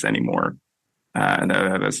is anymore. And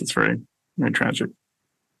it's very, very tragic.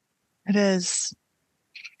 It is.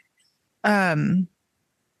 I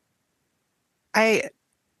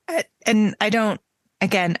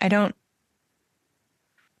don't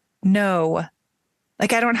know.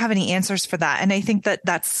 Like, I don't have any answers for that. And I think that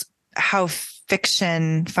that's how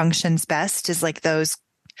fiction functions best, is like those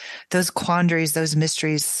quandaries, those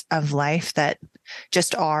mysteries of life that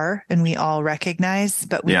just are, and we all recognize,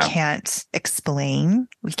 but we can't explain.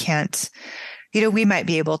 We can't, we might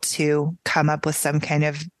be able to come up with some kind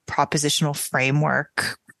of propositional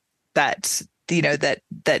framework that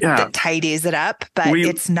tidies it up, but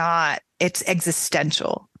it's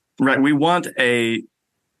existential. Right. We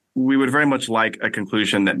would very much like a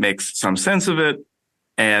conclusion that makes some sense of it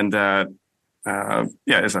and,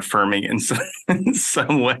 is affirming in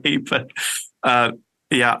some way, but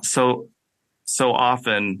so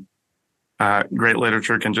often great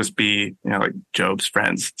literature can just be like Job's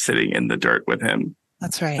friends sitting in the dirt with him.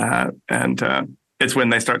 That's right. And it's when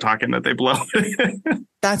they start talking that they blow.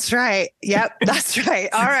 That's right. Yep, that's right.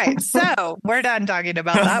 All right, so we're done talking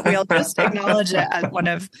about that. We'll just acknowledge it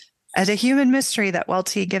as a human mystery that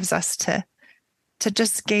Welty gives us to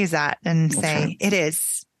just gaze at and say, right.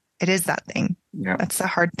 It is that thing. Yeah. That's the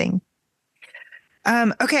hard thing.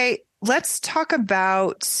 Okay, let's talk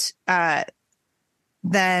about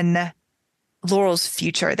then Laurel's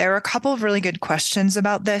future. There are a couple of really good questions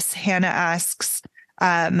about this. Hannah asks,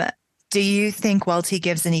 do you think Welty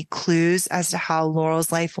gives any clues as to how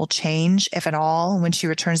Laurel's life will change, if at all, when she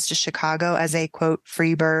returns to Chicago as a, quote,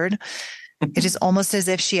 free bird? It is almost as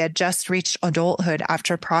if she had just reached adulthood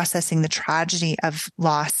after processing the tragedy of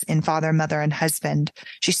loss in father, mother, and husband.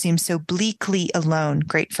 She seems so bleakly alone.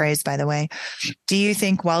 Great phrase, by the way. Do you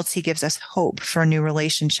think Welty gives us hope for new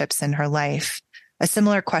relationships in her life? A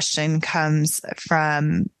similar question comes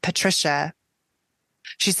from Patricia.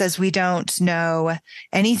 She says, we don't know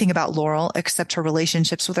anything about Laurel except her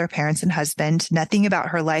relationships with her parents and husband, nothing about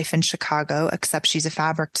her life in Chicago except she's a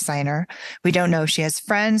fabric designer. We don't know if she has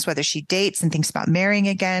friends, whether she dates and thinks about marrying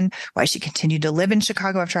again, why she continued to live in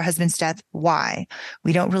Chicago after her husband's death, why.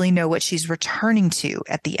 We don't really know what she's returning to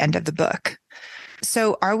at the end of the book.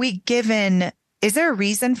 So are we given, is there a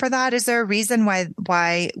reason for that? Is there a reason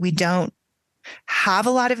why we don't have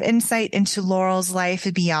a lot of insight into Laurel's life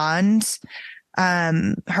beyond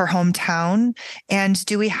her hometown? And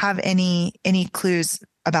do we have any clues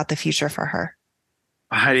about the future for her?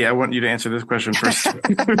 Heidi, I want you to answer this question first.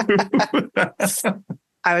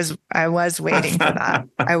 I was waiting for that.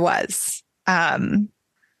 I was.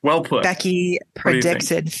 Well put. Becky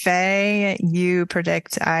predicted Faye.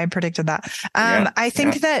 I predicted that. I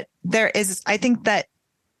think that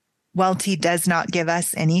Welty does not give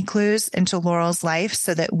us any clues into Laurel's life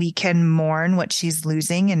so that we can mourn what she's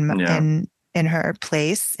losing in her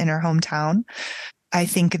place, in her hometown. I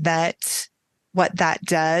think that what that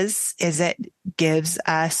does is it gives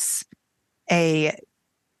us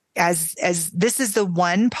as this is the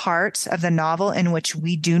one part of the novel in which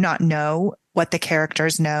we do not know what the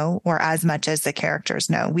characters know or as much as the characters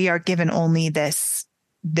know. We are given only this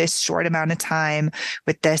short amount of time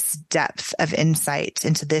with this depth of insight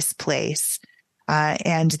into this place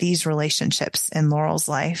and these relationships in Laurel's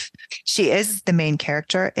life. She is the main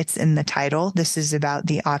character. It's in the title. This is about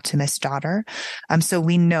the Optimist daughter. So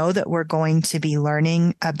we know that we're going to be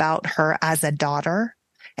learning about her as a daughter,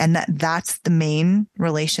 and that's the main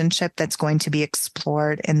relationship that's going to be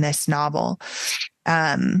explored in this novel.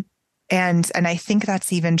 And I think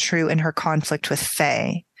that's even true in her conflict with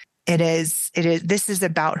Faye. This is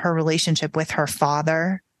about her relationship with her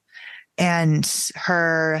father and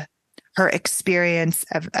her experience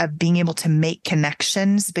of being able to make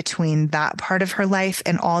connections between that part of her life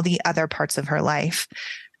and all the other parts of her life.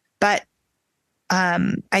 But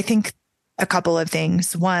I think a couple of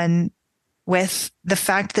things. One, with the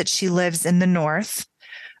fact that she lives in the North,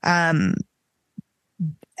 and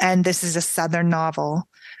this is a Southern novel,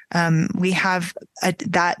 we have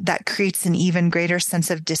that creates an even greater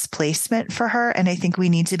sense of displacement for her. And I think we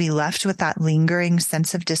need to be left with that lingering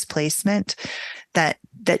sense of displacement that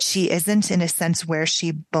she isn't in a sense where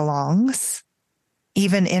she belongs,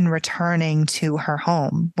 even in returning to her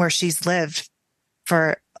home where she's lived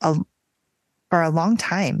for a long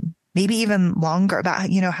time, maybe even longer, about,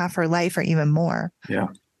 half her life or even more. Yeah.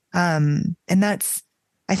 And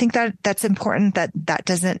I think that's important, that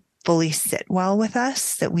doesn't fully sit well with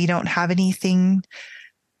us, that we don't have anything.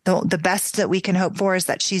 The best that we can hope for is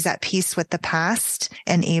that she's at peace with the past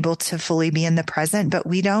and able to fully be in the present, but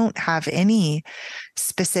we don't have any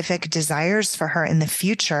specific desires for her in the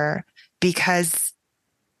future because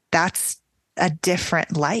that's a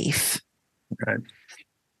different life. Okay.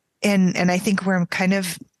 And I think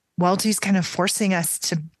Welty's kind of forcing us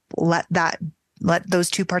to let those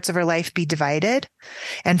two parts of her life be divided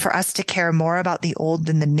and for us to care more about the old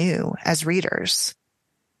than the new as readers.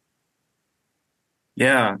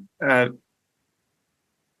 Yeah. I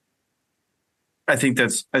think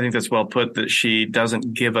that's well put, that she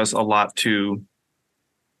doesn't give us a lot to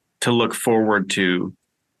look forward to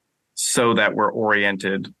so that we're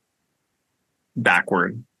oriented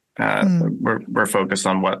backward. We're focused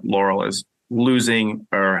on what Laurel is losing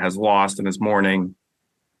or has lost and is mourning.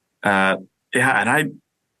 And I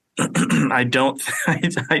don't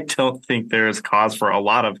think there is cause for a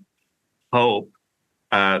lot of hope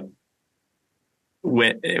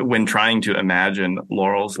when trying to imagine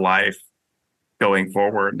Laurel's life going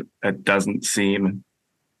forward. It doesn't seem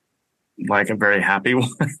like a very happy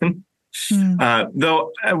one.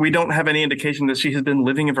 Though we don't have any indication that she has been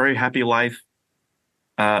living a very happy life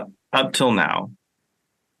up till now.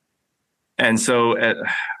 And so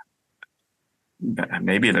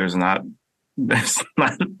maybe there's not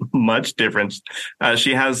much difference.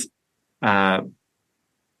 She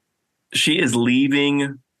is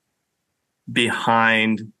leaving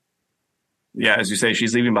behind, as you say,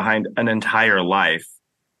 she's leaving behind an entire life.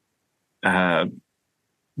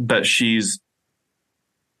 But she's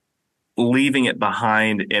leaving it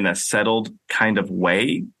behind in a settled kind of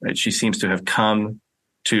way. Right? She seems to have come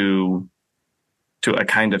to a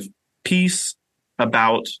kind of peace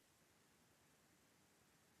about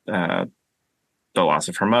the loss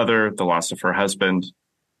of her mother, the loss of her husband.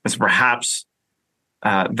 And so perhaps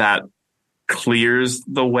that clears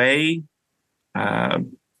the way.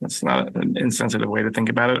 That's not an insensitive way to think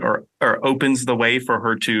about it, or opens the way for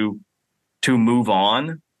her to move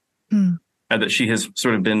on. That she has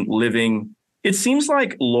sort of been living. It seems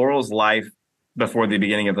like Laurel's life before the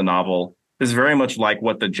beginning of the novel is very much like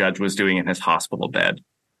what the judge was doing in his hospital bed.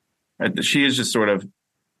 right? She is just sort of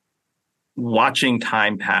watching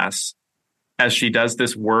time pass as she does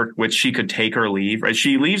this work, which she could take or leave, right?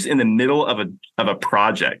 She leaves in the middle of a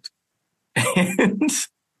project and,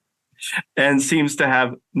 and seems to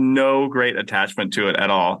have no great attachment to it at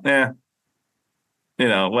all.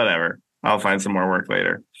 Whatever. I'll find some more work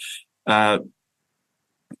later. And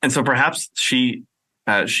so perhaps she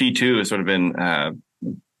too has sort of been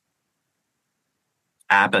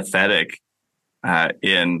apathetic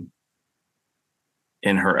in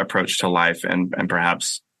her approach to life, and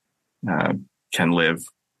perhaps can live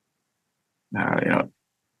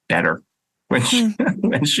better when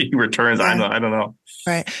she returns. Yeah. I don't know.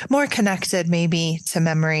 Right. More connected maybe to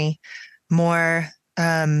memory, more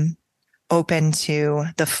open to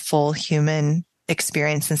the full human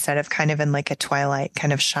experience instead of kind of in like a twilight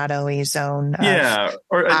kind of shadowy zone of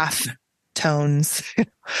or half tones.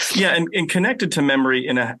 Yeah, and connected to memory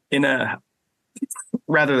in a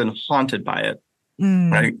rather than haunted by it.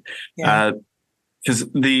 Right? Yeah. Because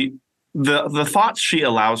the thoughts she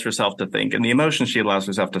allows herself to think and the emotions she allows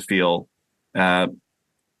herself to feel in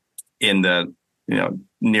the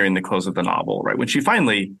nearing the close of the novel, right? When she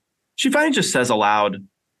finally just says aloud,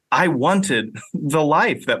 I wanted the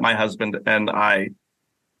life that my husband and I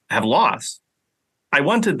have lost. I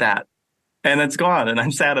wanted that, and it's gone, and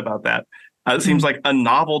I'm sad about that. It seems like a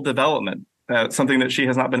novel development, something that she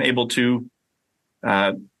has not been able to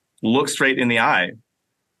look straight in the eye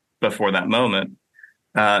before that moment.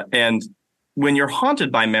 And when you're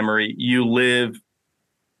haunted by memory, you live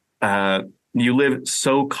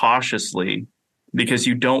so cautiously because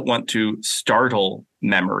you don't want to startle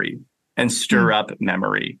memory and stir up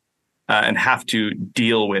memory and have to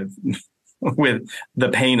deal with the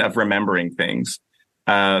pain of remembering things.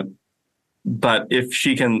 But if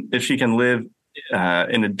she can live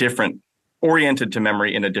in a different, oriented to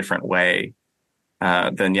memory in a different way,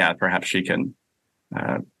 then perhaps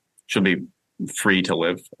she'll be free to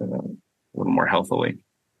live a little more healthily.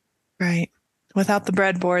 Right. Without the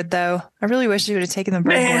breadboard, though. I really wish you would have taken the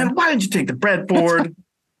breadboard. Man, why didn't you take the breadboard?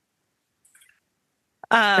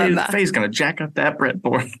 Faye's going to jack up that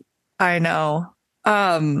breadboard. I know.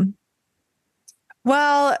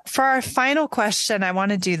 Well, for our final question, I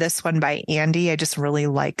want to do this one by Andy. I just really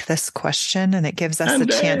like this question, and it gives us a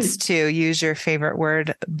chance to use your favorite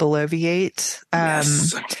word, bloviate.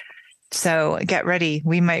 Yes. So get ready.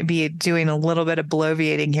 We might be doing a little bit of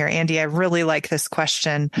bloviating here. Andy, I really like this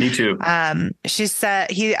question. Me too.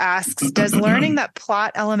 He asks, does learning that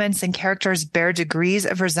plot elements and characters bear degrees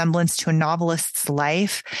of resemblance to a novelist's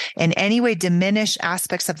life in any way diminish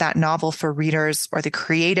aspects of that novel for readers or the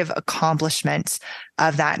creative accomplishments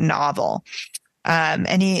of that novel?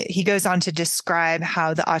 And he goes on to describe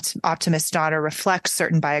how the Optimist daughter reflects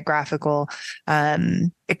certain biographical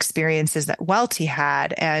experiences that Welty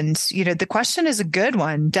had. And, the question is a good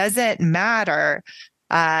one. Does it matter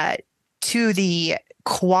to the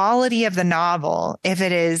quality of the novel if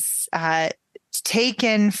it is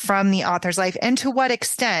taken from the author's life, and to what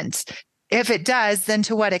extent? If it does, then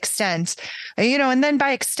to what extent? And then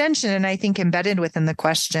by extension, and I think embedded within the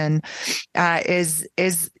question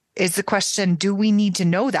is the question, do we need to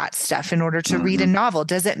know that stuff in order to read a novel?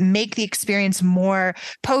 Does it make the experience more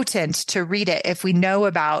potent to read it if we know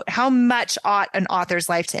about how much ought an author's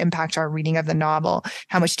life to impact our reading of the novel?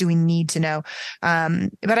 How much do we need to know?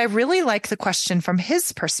 But I really like the question from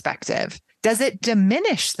his perspective. Does it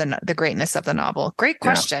diminish the greatness of the novel? Great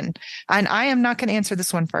question. Yeah. And I am not going to answer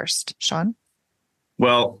this one first. Sean?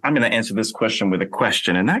 Well, I'm going to answer this question with a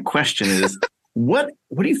question. And that question is, what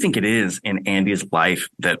do you think it is in Andy's life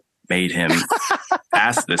that made him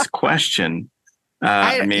ask this question?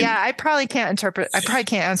 I probably can't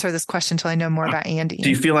answer this question until I know more about Andy. Do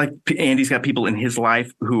you feel like Andy's got people in his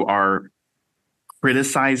life who are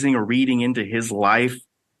criticizing or reading into his life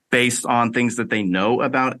based on things that they know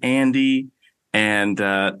about Andy? And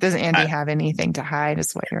does Andy have anything to hide?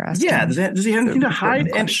 Is what you're asking? Yeah, does he have anything to hide?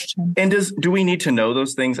 And do we need to know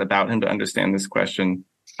those things about him to understand this question?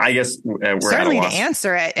 I guess we're certainly to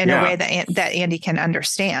answer it in a way that Andy can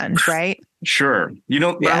understand, right? Sure.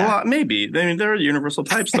 Maybe. I mean, there are universal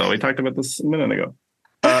types, though. We talked about this a minute ago.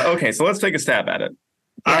 Okay, so let's take a stab at it.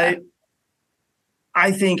 Yeah.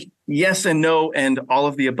 I think yes and no and all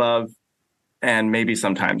of the above, and maybe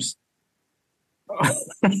sometimes.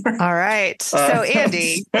 All right. So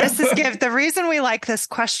Andy, the reason we like this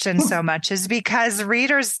question so much is because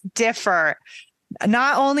readers differ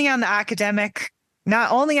not only on the academic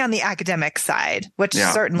not only on the academic side, which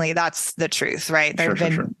certainly that's the truth, right? There have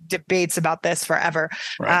been debates about this forever,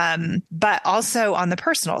 right. But also on the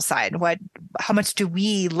personal side, how much do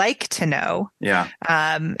we like to know? Yeah.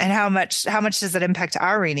 And how much does it impact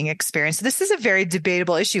our reading experience? This is a very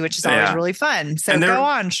debatable issue, which is always really fun. So go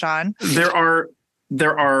on, Sean. There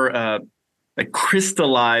are like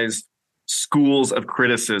crystallized schools of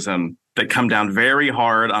criticism that come down very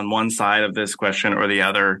hard on one side of this question or the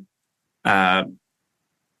other. I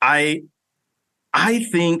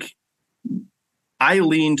think I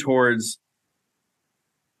lean towards,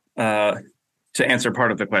 to answer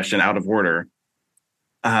part of the question out of order,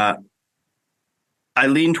 I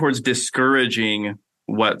lean towards discouraging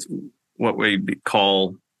what we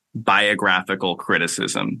call biographical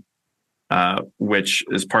criticism, which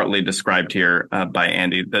is partly described here by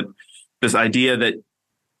Andy, that this idea that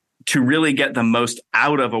to really get the most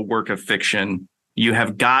out of a work of fiction, you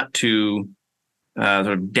have got to sort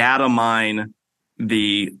of data mine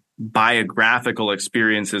the biographical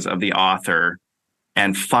experiences of the author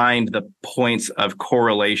and find the points of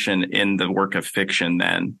correlation in the work of fiction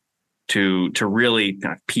then to really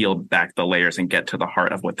kind of peel back the layers and get to the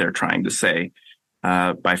heart of what they're trying to say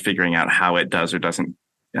by figuring out how it does or doesn't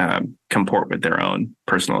comport with their own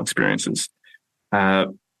personal experiences.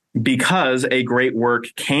 Because a great work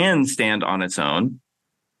can stand on its own,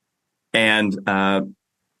 and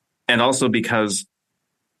also because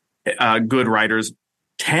good writers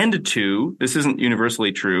tend to, this isn't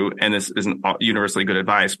universally true, and this isn't universally good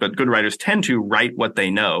advice, but good writers tend to write what they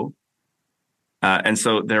know. And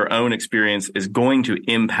so their own experience is going to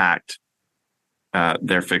impact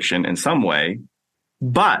their fiction in some way.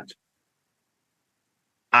 But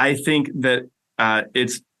I think that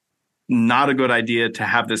it's not a good idea to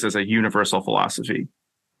have this as a universal philosophy,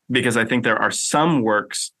 because I think there are some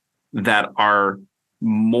works that are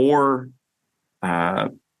more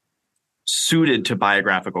suited to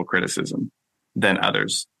biographical criticism than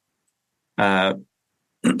others.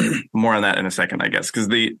 More on that in a second, I guess, because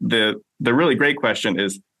the really great question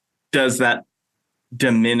is, does that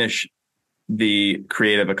diminish the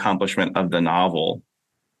creative accomplishment of the novel?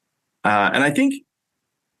 And I think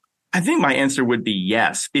my answer would be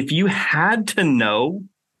yes. If you had to know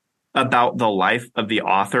about the life of the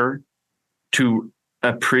author to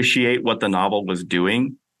appreciate what the novel was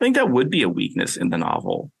doing, I think that would be a weakness in the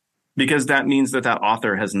novel, because that means that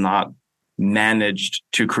author has not managed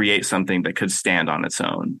to create something that could stand on its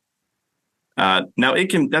own. Now,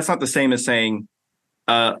 that's not the same as saying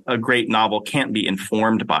a great novel can't be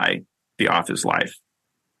informed by the author's life.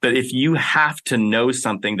 But if you have to know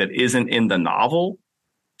something that isn't in the novel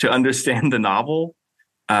to understand the novel,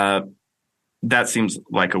 that seems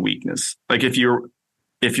like a weakness. Like if your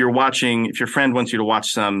friend wants you to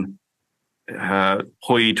watch some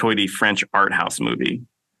hoity-toity French art house movie,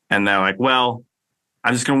 and they're like, well,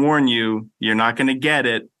 I'm just going to warn you, you're not going to get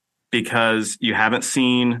it because you haven't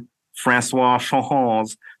seen Francois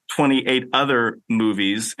Charon's 28 other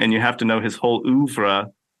movies, and you have to know his whole oeuvre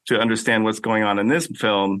to understand what's going on in this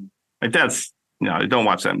film. Like don't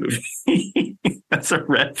watch that movie. That's a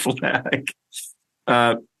red flag.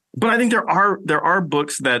 But I think there are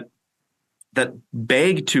books that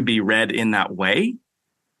beg to be read in that way.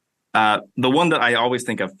 The one that I always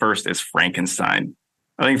think of first is Frankenstein.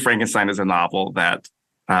 I think Frankenstein is a novel that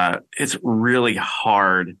it's really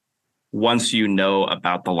hard, once you know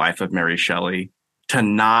about the life of Mary Shelley, to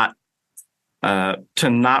not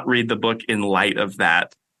read the book in light of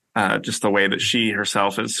that. Just the way that she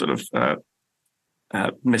herself is sort of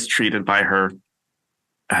mistreated by her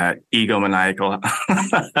egomaniacal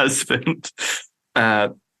husband,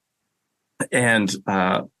 and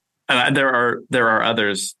there are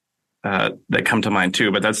others that come to mind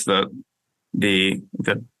too. But that's the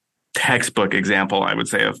textbook example, I would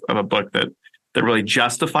say, of a book that really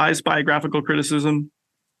justifies biographical criticism.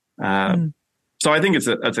 So I think it's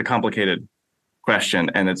a complicated question,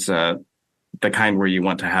 and it's the kind where you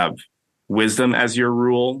want to have wisdom as your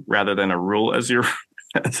rule rather than a rule as your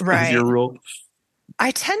as your rule.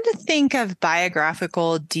 I tend to think of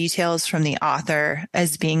biographical details from the author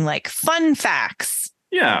as being like fun facts.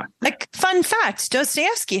 Yeah. Like fun facts.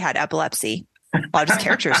 Dostoevsky had epilepsy. A lot of his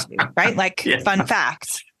characters do, right? Like fun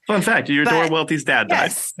fact. Fun fact. You adore Welty's dad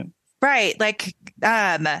died. Yes. Right. Like,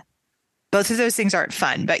 both of those things aren't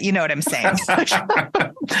fun, but you know what I'm saying.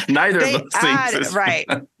 Neither of those things is right.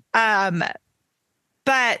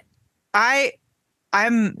 But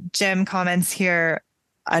Jim comments here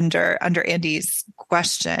under Andy's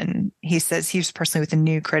question. He says he was personally with the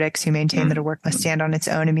new critics who maintain that a work must stand on its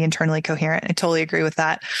own and be internally coherent. I totally agree with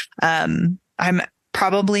that. I'm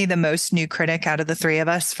probably the most new critic out of the three of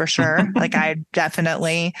us, for sure. Like, I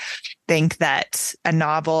definitely think that a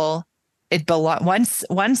novel, once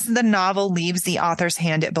the novel leaves the author's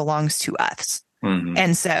hand, it belongs to us. Mm-hmm.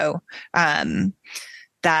 And so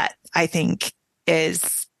that I think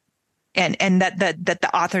is, and that the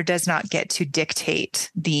author does not get to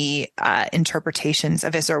dictate the interpretations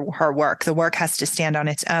of his or her work. The work has to stand on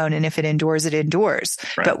its own, and if it endures, it endures.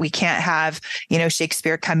 Right. But we can't have,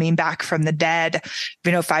 Shakespeare coming back from the dead,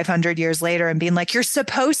 500 years later and being like, "You're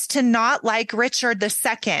supposed to not like Richard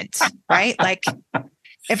II," right? Like,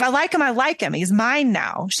 if I like him, I like him. He's mine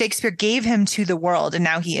now. Shakespeare gave him to the world, and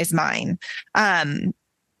now he is mine.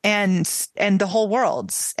 And the whole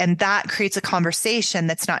world's, and that creates a conversation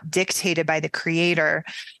that's not dictated by the creator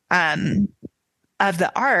of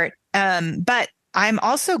the art. But I'm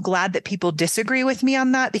also glad that people disagree with me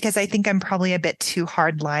on that, because I think I'm probably a bit too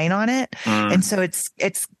hard line on it. And so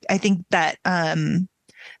I think that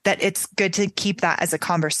that it's good to keep that as a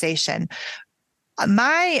conversation.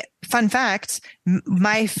 My fun fact,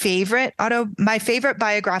 my favorite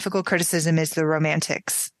biographical criticism is the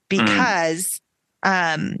Romantics, because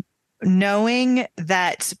knowing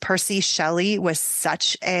that Percy Shelley was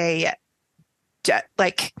such a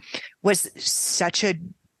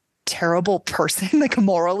terrible person, like a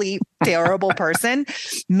morally terrible person,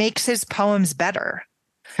 makes his poems better.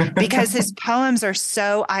 Because his poems are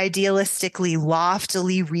so idealistically,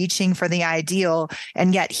 loftily reaching for the ideal,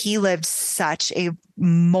 and yet he lived such a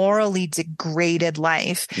morally degraded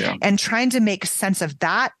life. Yeah. And trying to make sense of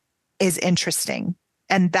that is interesting.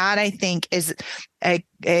 And that, I think, is an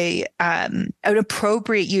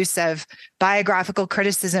appropriate use of biographical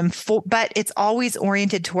criticism, but it's always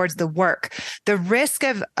oriented towards the work. The risk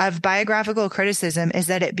of biographical criticism is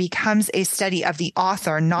that it becomes a study of the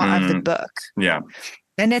author, not of the book. Yeah.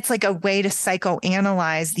 And it's like a way to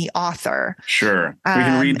psychoanalyze the author. Sure. We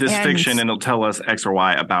can read this fiction and it'll tell us X or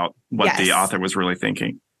Y about what the author was really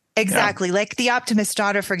thinking. Exactly. Yeah. Like The Optimist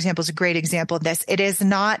Daughter, for example, is a great example of this. It is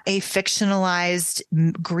not a fictionalized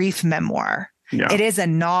grief memoir. Yeah. It is a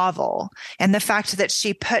novel. And the fact that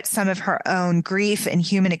she put some of her own grief and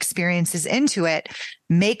human experiences into it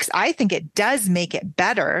I think it does make it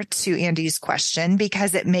better, to Andy's question,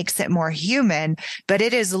 because it makes it more human. But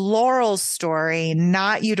it is Laurel's story,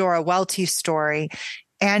 not Eudora Welty's story.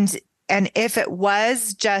 And if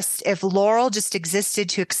Laurel just existed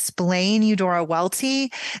to explain Eudora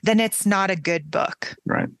Welty, then it's not a good book.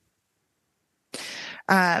 Right.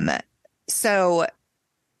 So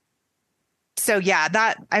yeah,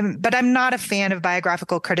 but I'm not a fan of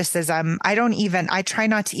biographical criticism. I try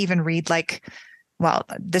not to even read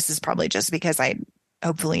this is probably just because I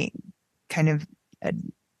hopefully kind of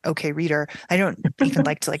an okay reader. I don't even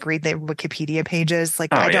like to read the Wikipedia pages.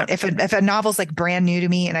 If a novel's brand new to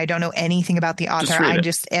me and I don't know anything about the author, I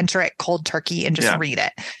just enter it cold turkey and just read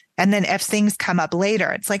it. And then if things come up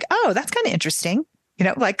later, it's like, oh, that's kind of interesting.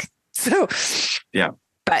 So yeah.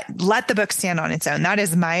 But let the book stand on its own. That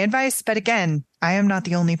is my advice. But again, I am not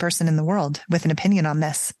the only person in the world with an opinion on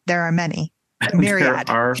this. There are many. Myriad.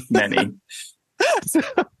 There are many.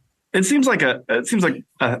 It seems like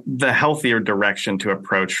the healthier direction to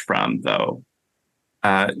approach from, though.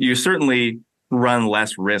 You certainly run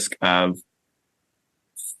less risk of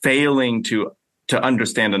failing to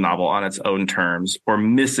understand a novel on its own terms, or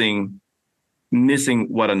missing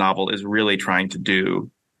what a novel is really trying to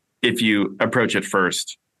do if you approach it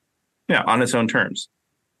first, on its own terms.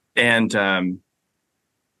 And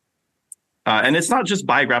it's not just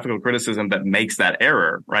biographical criticism that makes that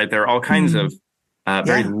error, right? There are all kinds of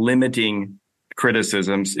very limiting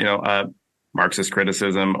criticisms, Marxist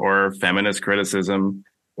criticism or feminist criticism,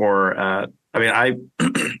 or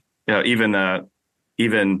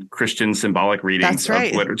even Christian symbolic readings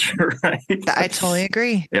of literature. Right? I totally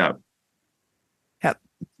agree. Yeah. Yep.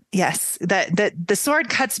 Yes. The sword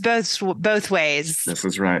cuts both ways. This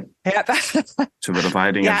is right. Yep. To the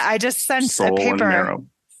dividing. Yeah. I just sent soul a paper. And marrow.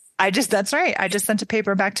 That's right. I just sent a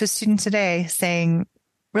paper back to a student today saying,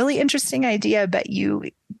 really interesting idea, but you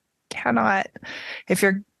cannot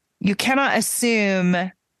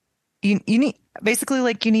assume you need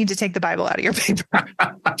you need to take the Bible out of your paper.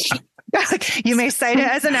 You may cite it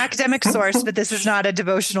as an academic source, but this is not a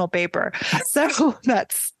devotional paper. So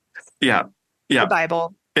that's the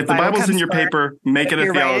Bible. If the Bible's in your paper, make it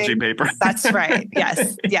a theology paper. That's right.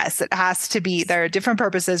 Yes. Yes. It has to be. There are different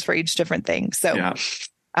purposes for each different thing. So,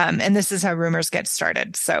 and this is how rumors get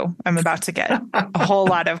started. So I'm about to get a whole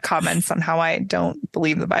lot of comments on how I don't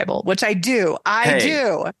believe the Bible, which I do. I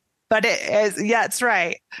do. But it is, it's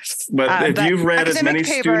right. But if you've read as many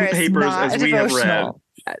student papers as we have read.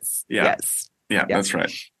 Yes. Yeah, that's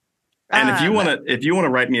right. And if you want to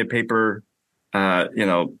write me a paper,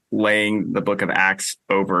 laying the book of Acts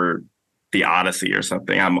over the Odyssey or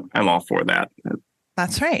something, I'm all for that.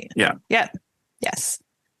 That's right. Yeah. Yeah. Yes.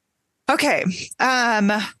 Okay. On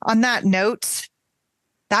that note,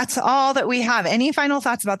 that's all that we have. Any final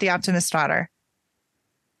thoughts about The Optimist Daughter?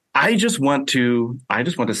 I just want to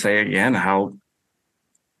say again how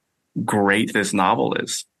great this novel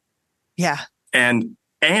is. Yeah. And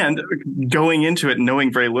going into it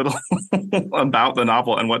knowing very little about the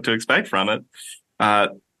novel and what to expect from it,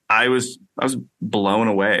 I was blown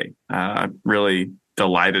away. Really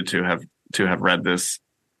delighted to have read this,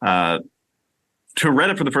 to have read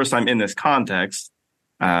it for the first time in this context,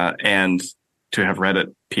 and to have read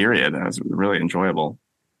it, period. It was really enjoyable.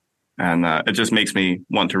 And it just makes me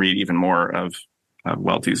want to read even more of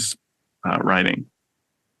Welty's writing.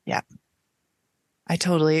 Yeah, I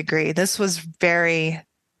totally agree. This was very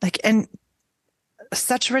and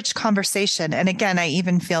such rich conversation. And again, I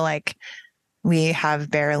even feel like we have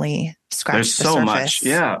barely scratched the surface. There's so much.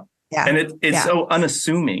 Yeah. And it's so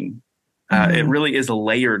unassuming. It really is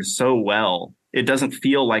layered so well. It doesn't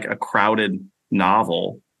feel like a crowded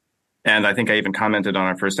novel. And I think I even commented on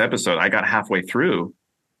our first episode, I got halfway through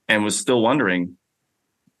and was still wondering,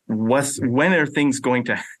 when are things going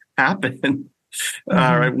to happen?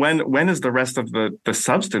 When is the rest of the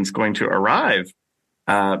substance going to arrive?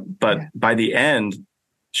 But by the end,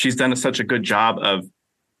 she's done such a good job of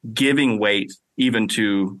giving weight even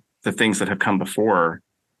to the things that have come before.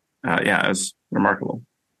 It's remarkable.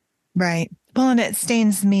 Right. Well, and it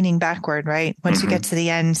stains meaning backward, right? Once you get to the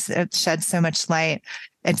end, it sheds so much light.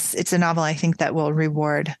 It's a novel, I think, that will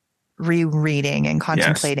reward rereading and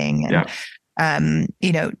contemplating. Yes. And,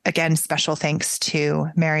 again, special thanks to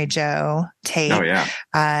Mary Jo Tate,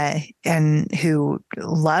 and who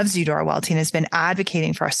loves Eudora Welty and has been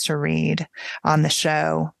advocating for us to read on the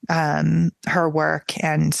show her work.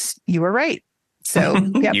 And you were right. So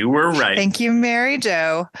you were right. Thank you, Mary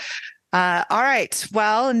Jo. All right.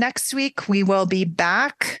 Well, next week we will be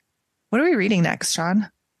back. What are we reading next, Sean?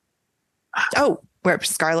 Oh, we're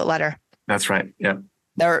Scarlet Letter. That's right. Yeah.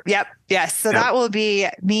 Yes. So that will be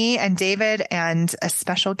me and David and a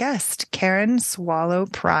special guest, Karen Swallow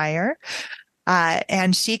Pryor.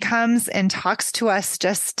 And she comes and talks to us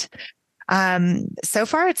so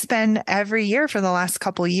far it's been every year for the last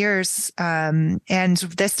couple of years. And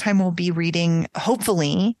this time we'll be reading,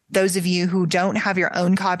 hopefully, those of you who don't have your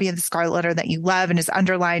own copy of the Scarlet Letter that you love and is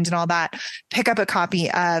underlined and all that, pick up a copy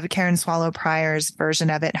of Karen Swallow Pryor's version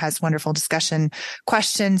of it. It has wonderful discussion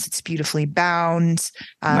questions. It's beautifully bound.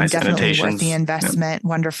 Nice definitely worth the investment. Yep.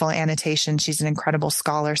 Wonderful annotation. She's an incredible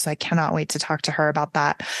scholar. So I cannot wait to talk to her about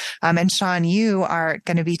that. And Sean, you are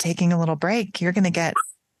going to be taking a little break. You're going to get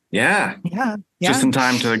Yeah. Just in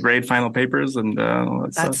time to grade final papers and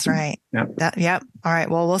that's right. Yep. All right.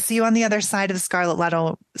 Well, we'll see you on the other side of the Scarlet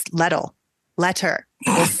Letter.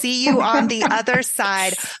 We'll see you on the other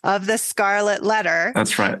side of the Scarlet Letter.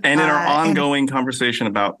 That's right. And in our ongoing conversation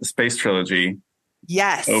about the Space Trilogy.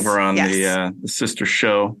 Yes. Over on the sister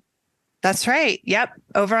show. That's right. Yep.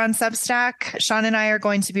 Over on Substack, Sean and I are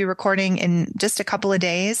going to be recording in just a couple of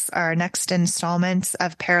days our next installment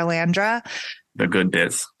of Paralandra. The good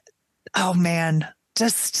bits. Oh, man.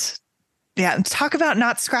 Talk about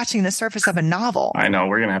not scratching the surface of a novel. I know.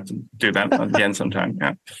 We're going to have to do that again sometime.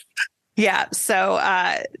 Yeah. Yeah. So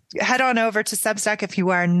head on over to Substack if you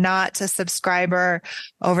are not a subscriber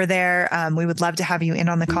over there. We would love to have you in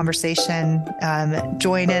on the conversation.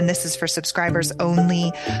 Join in. This is for subscribers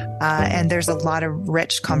only. And there's a lot of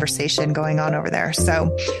rich conversation going on over there.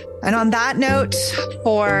 So, and on that note,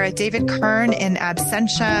 for David Kern in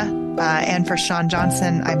absentia, and for Sean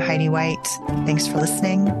Johnson, I'm Heidi White. Thanks for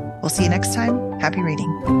listening. We'll see you next time. Happy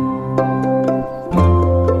reading.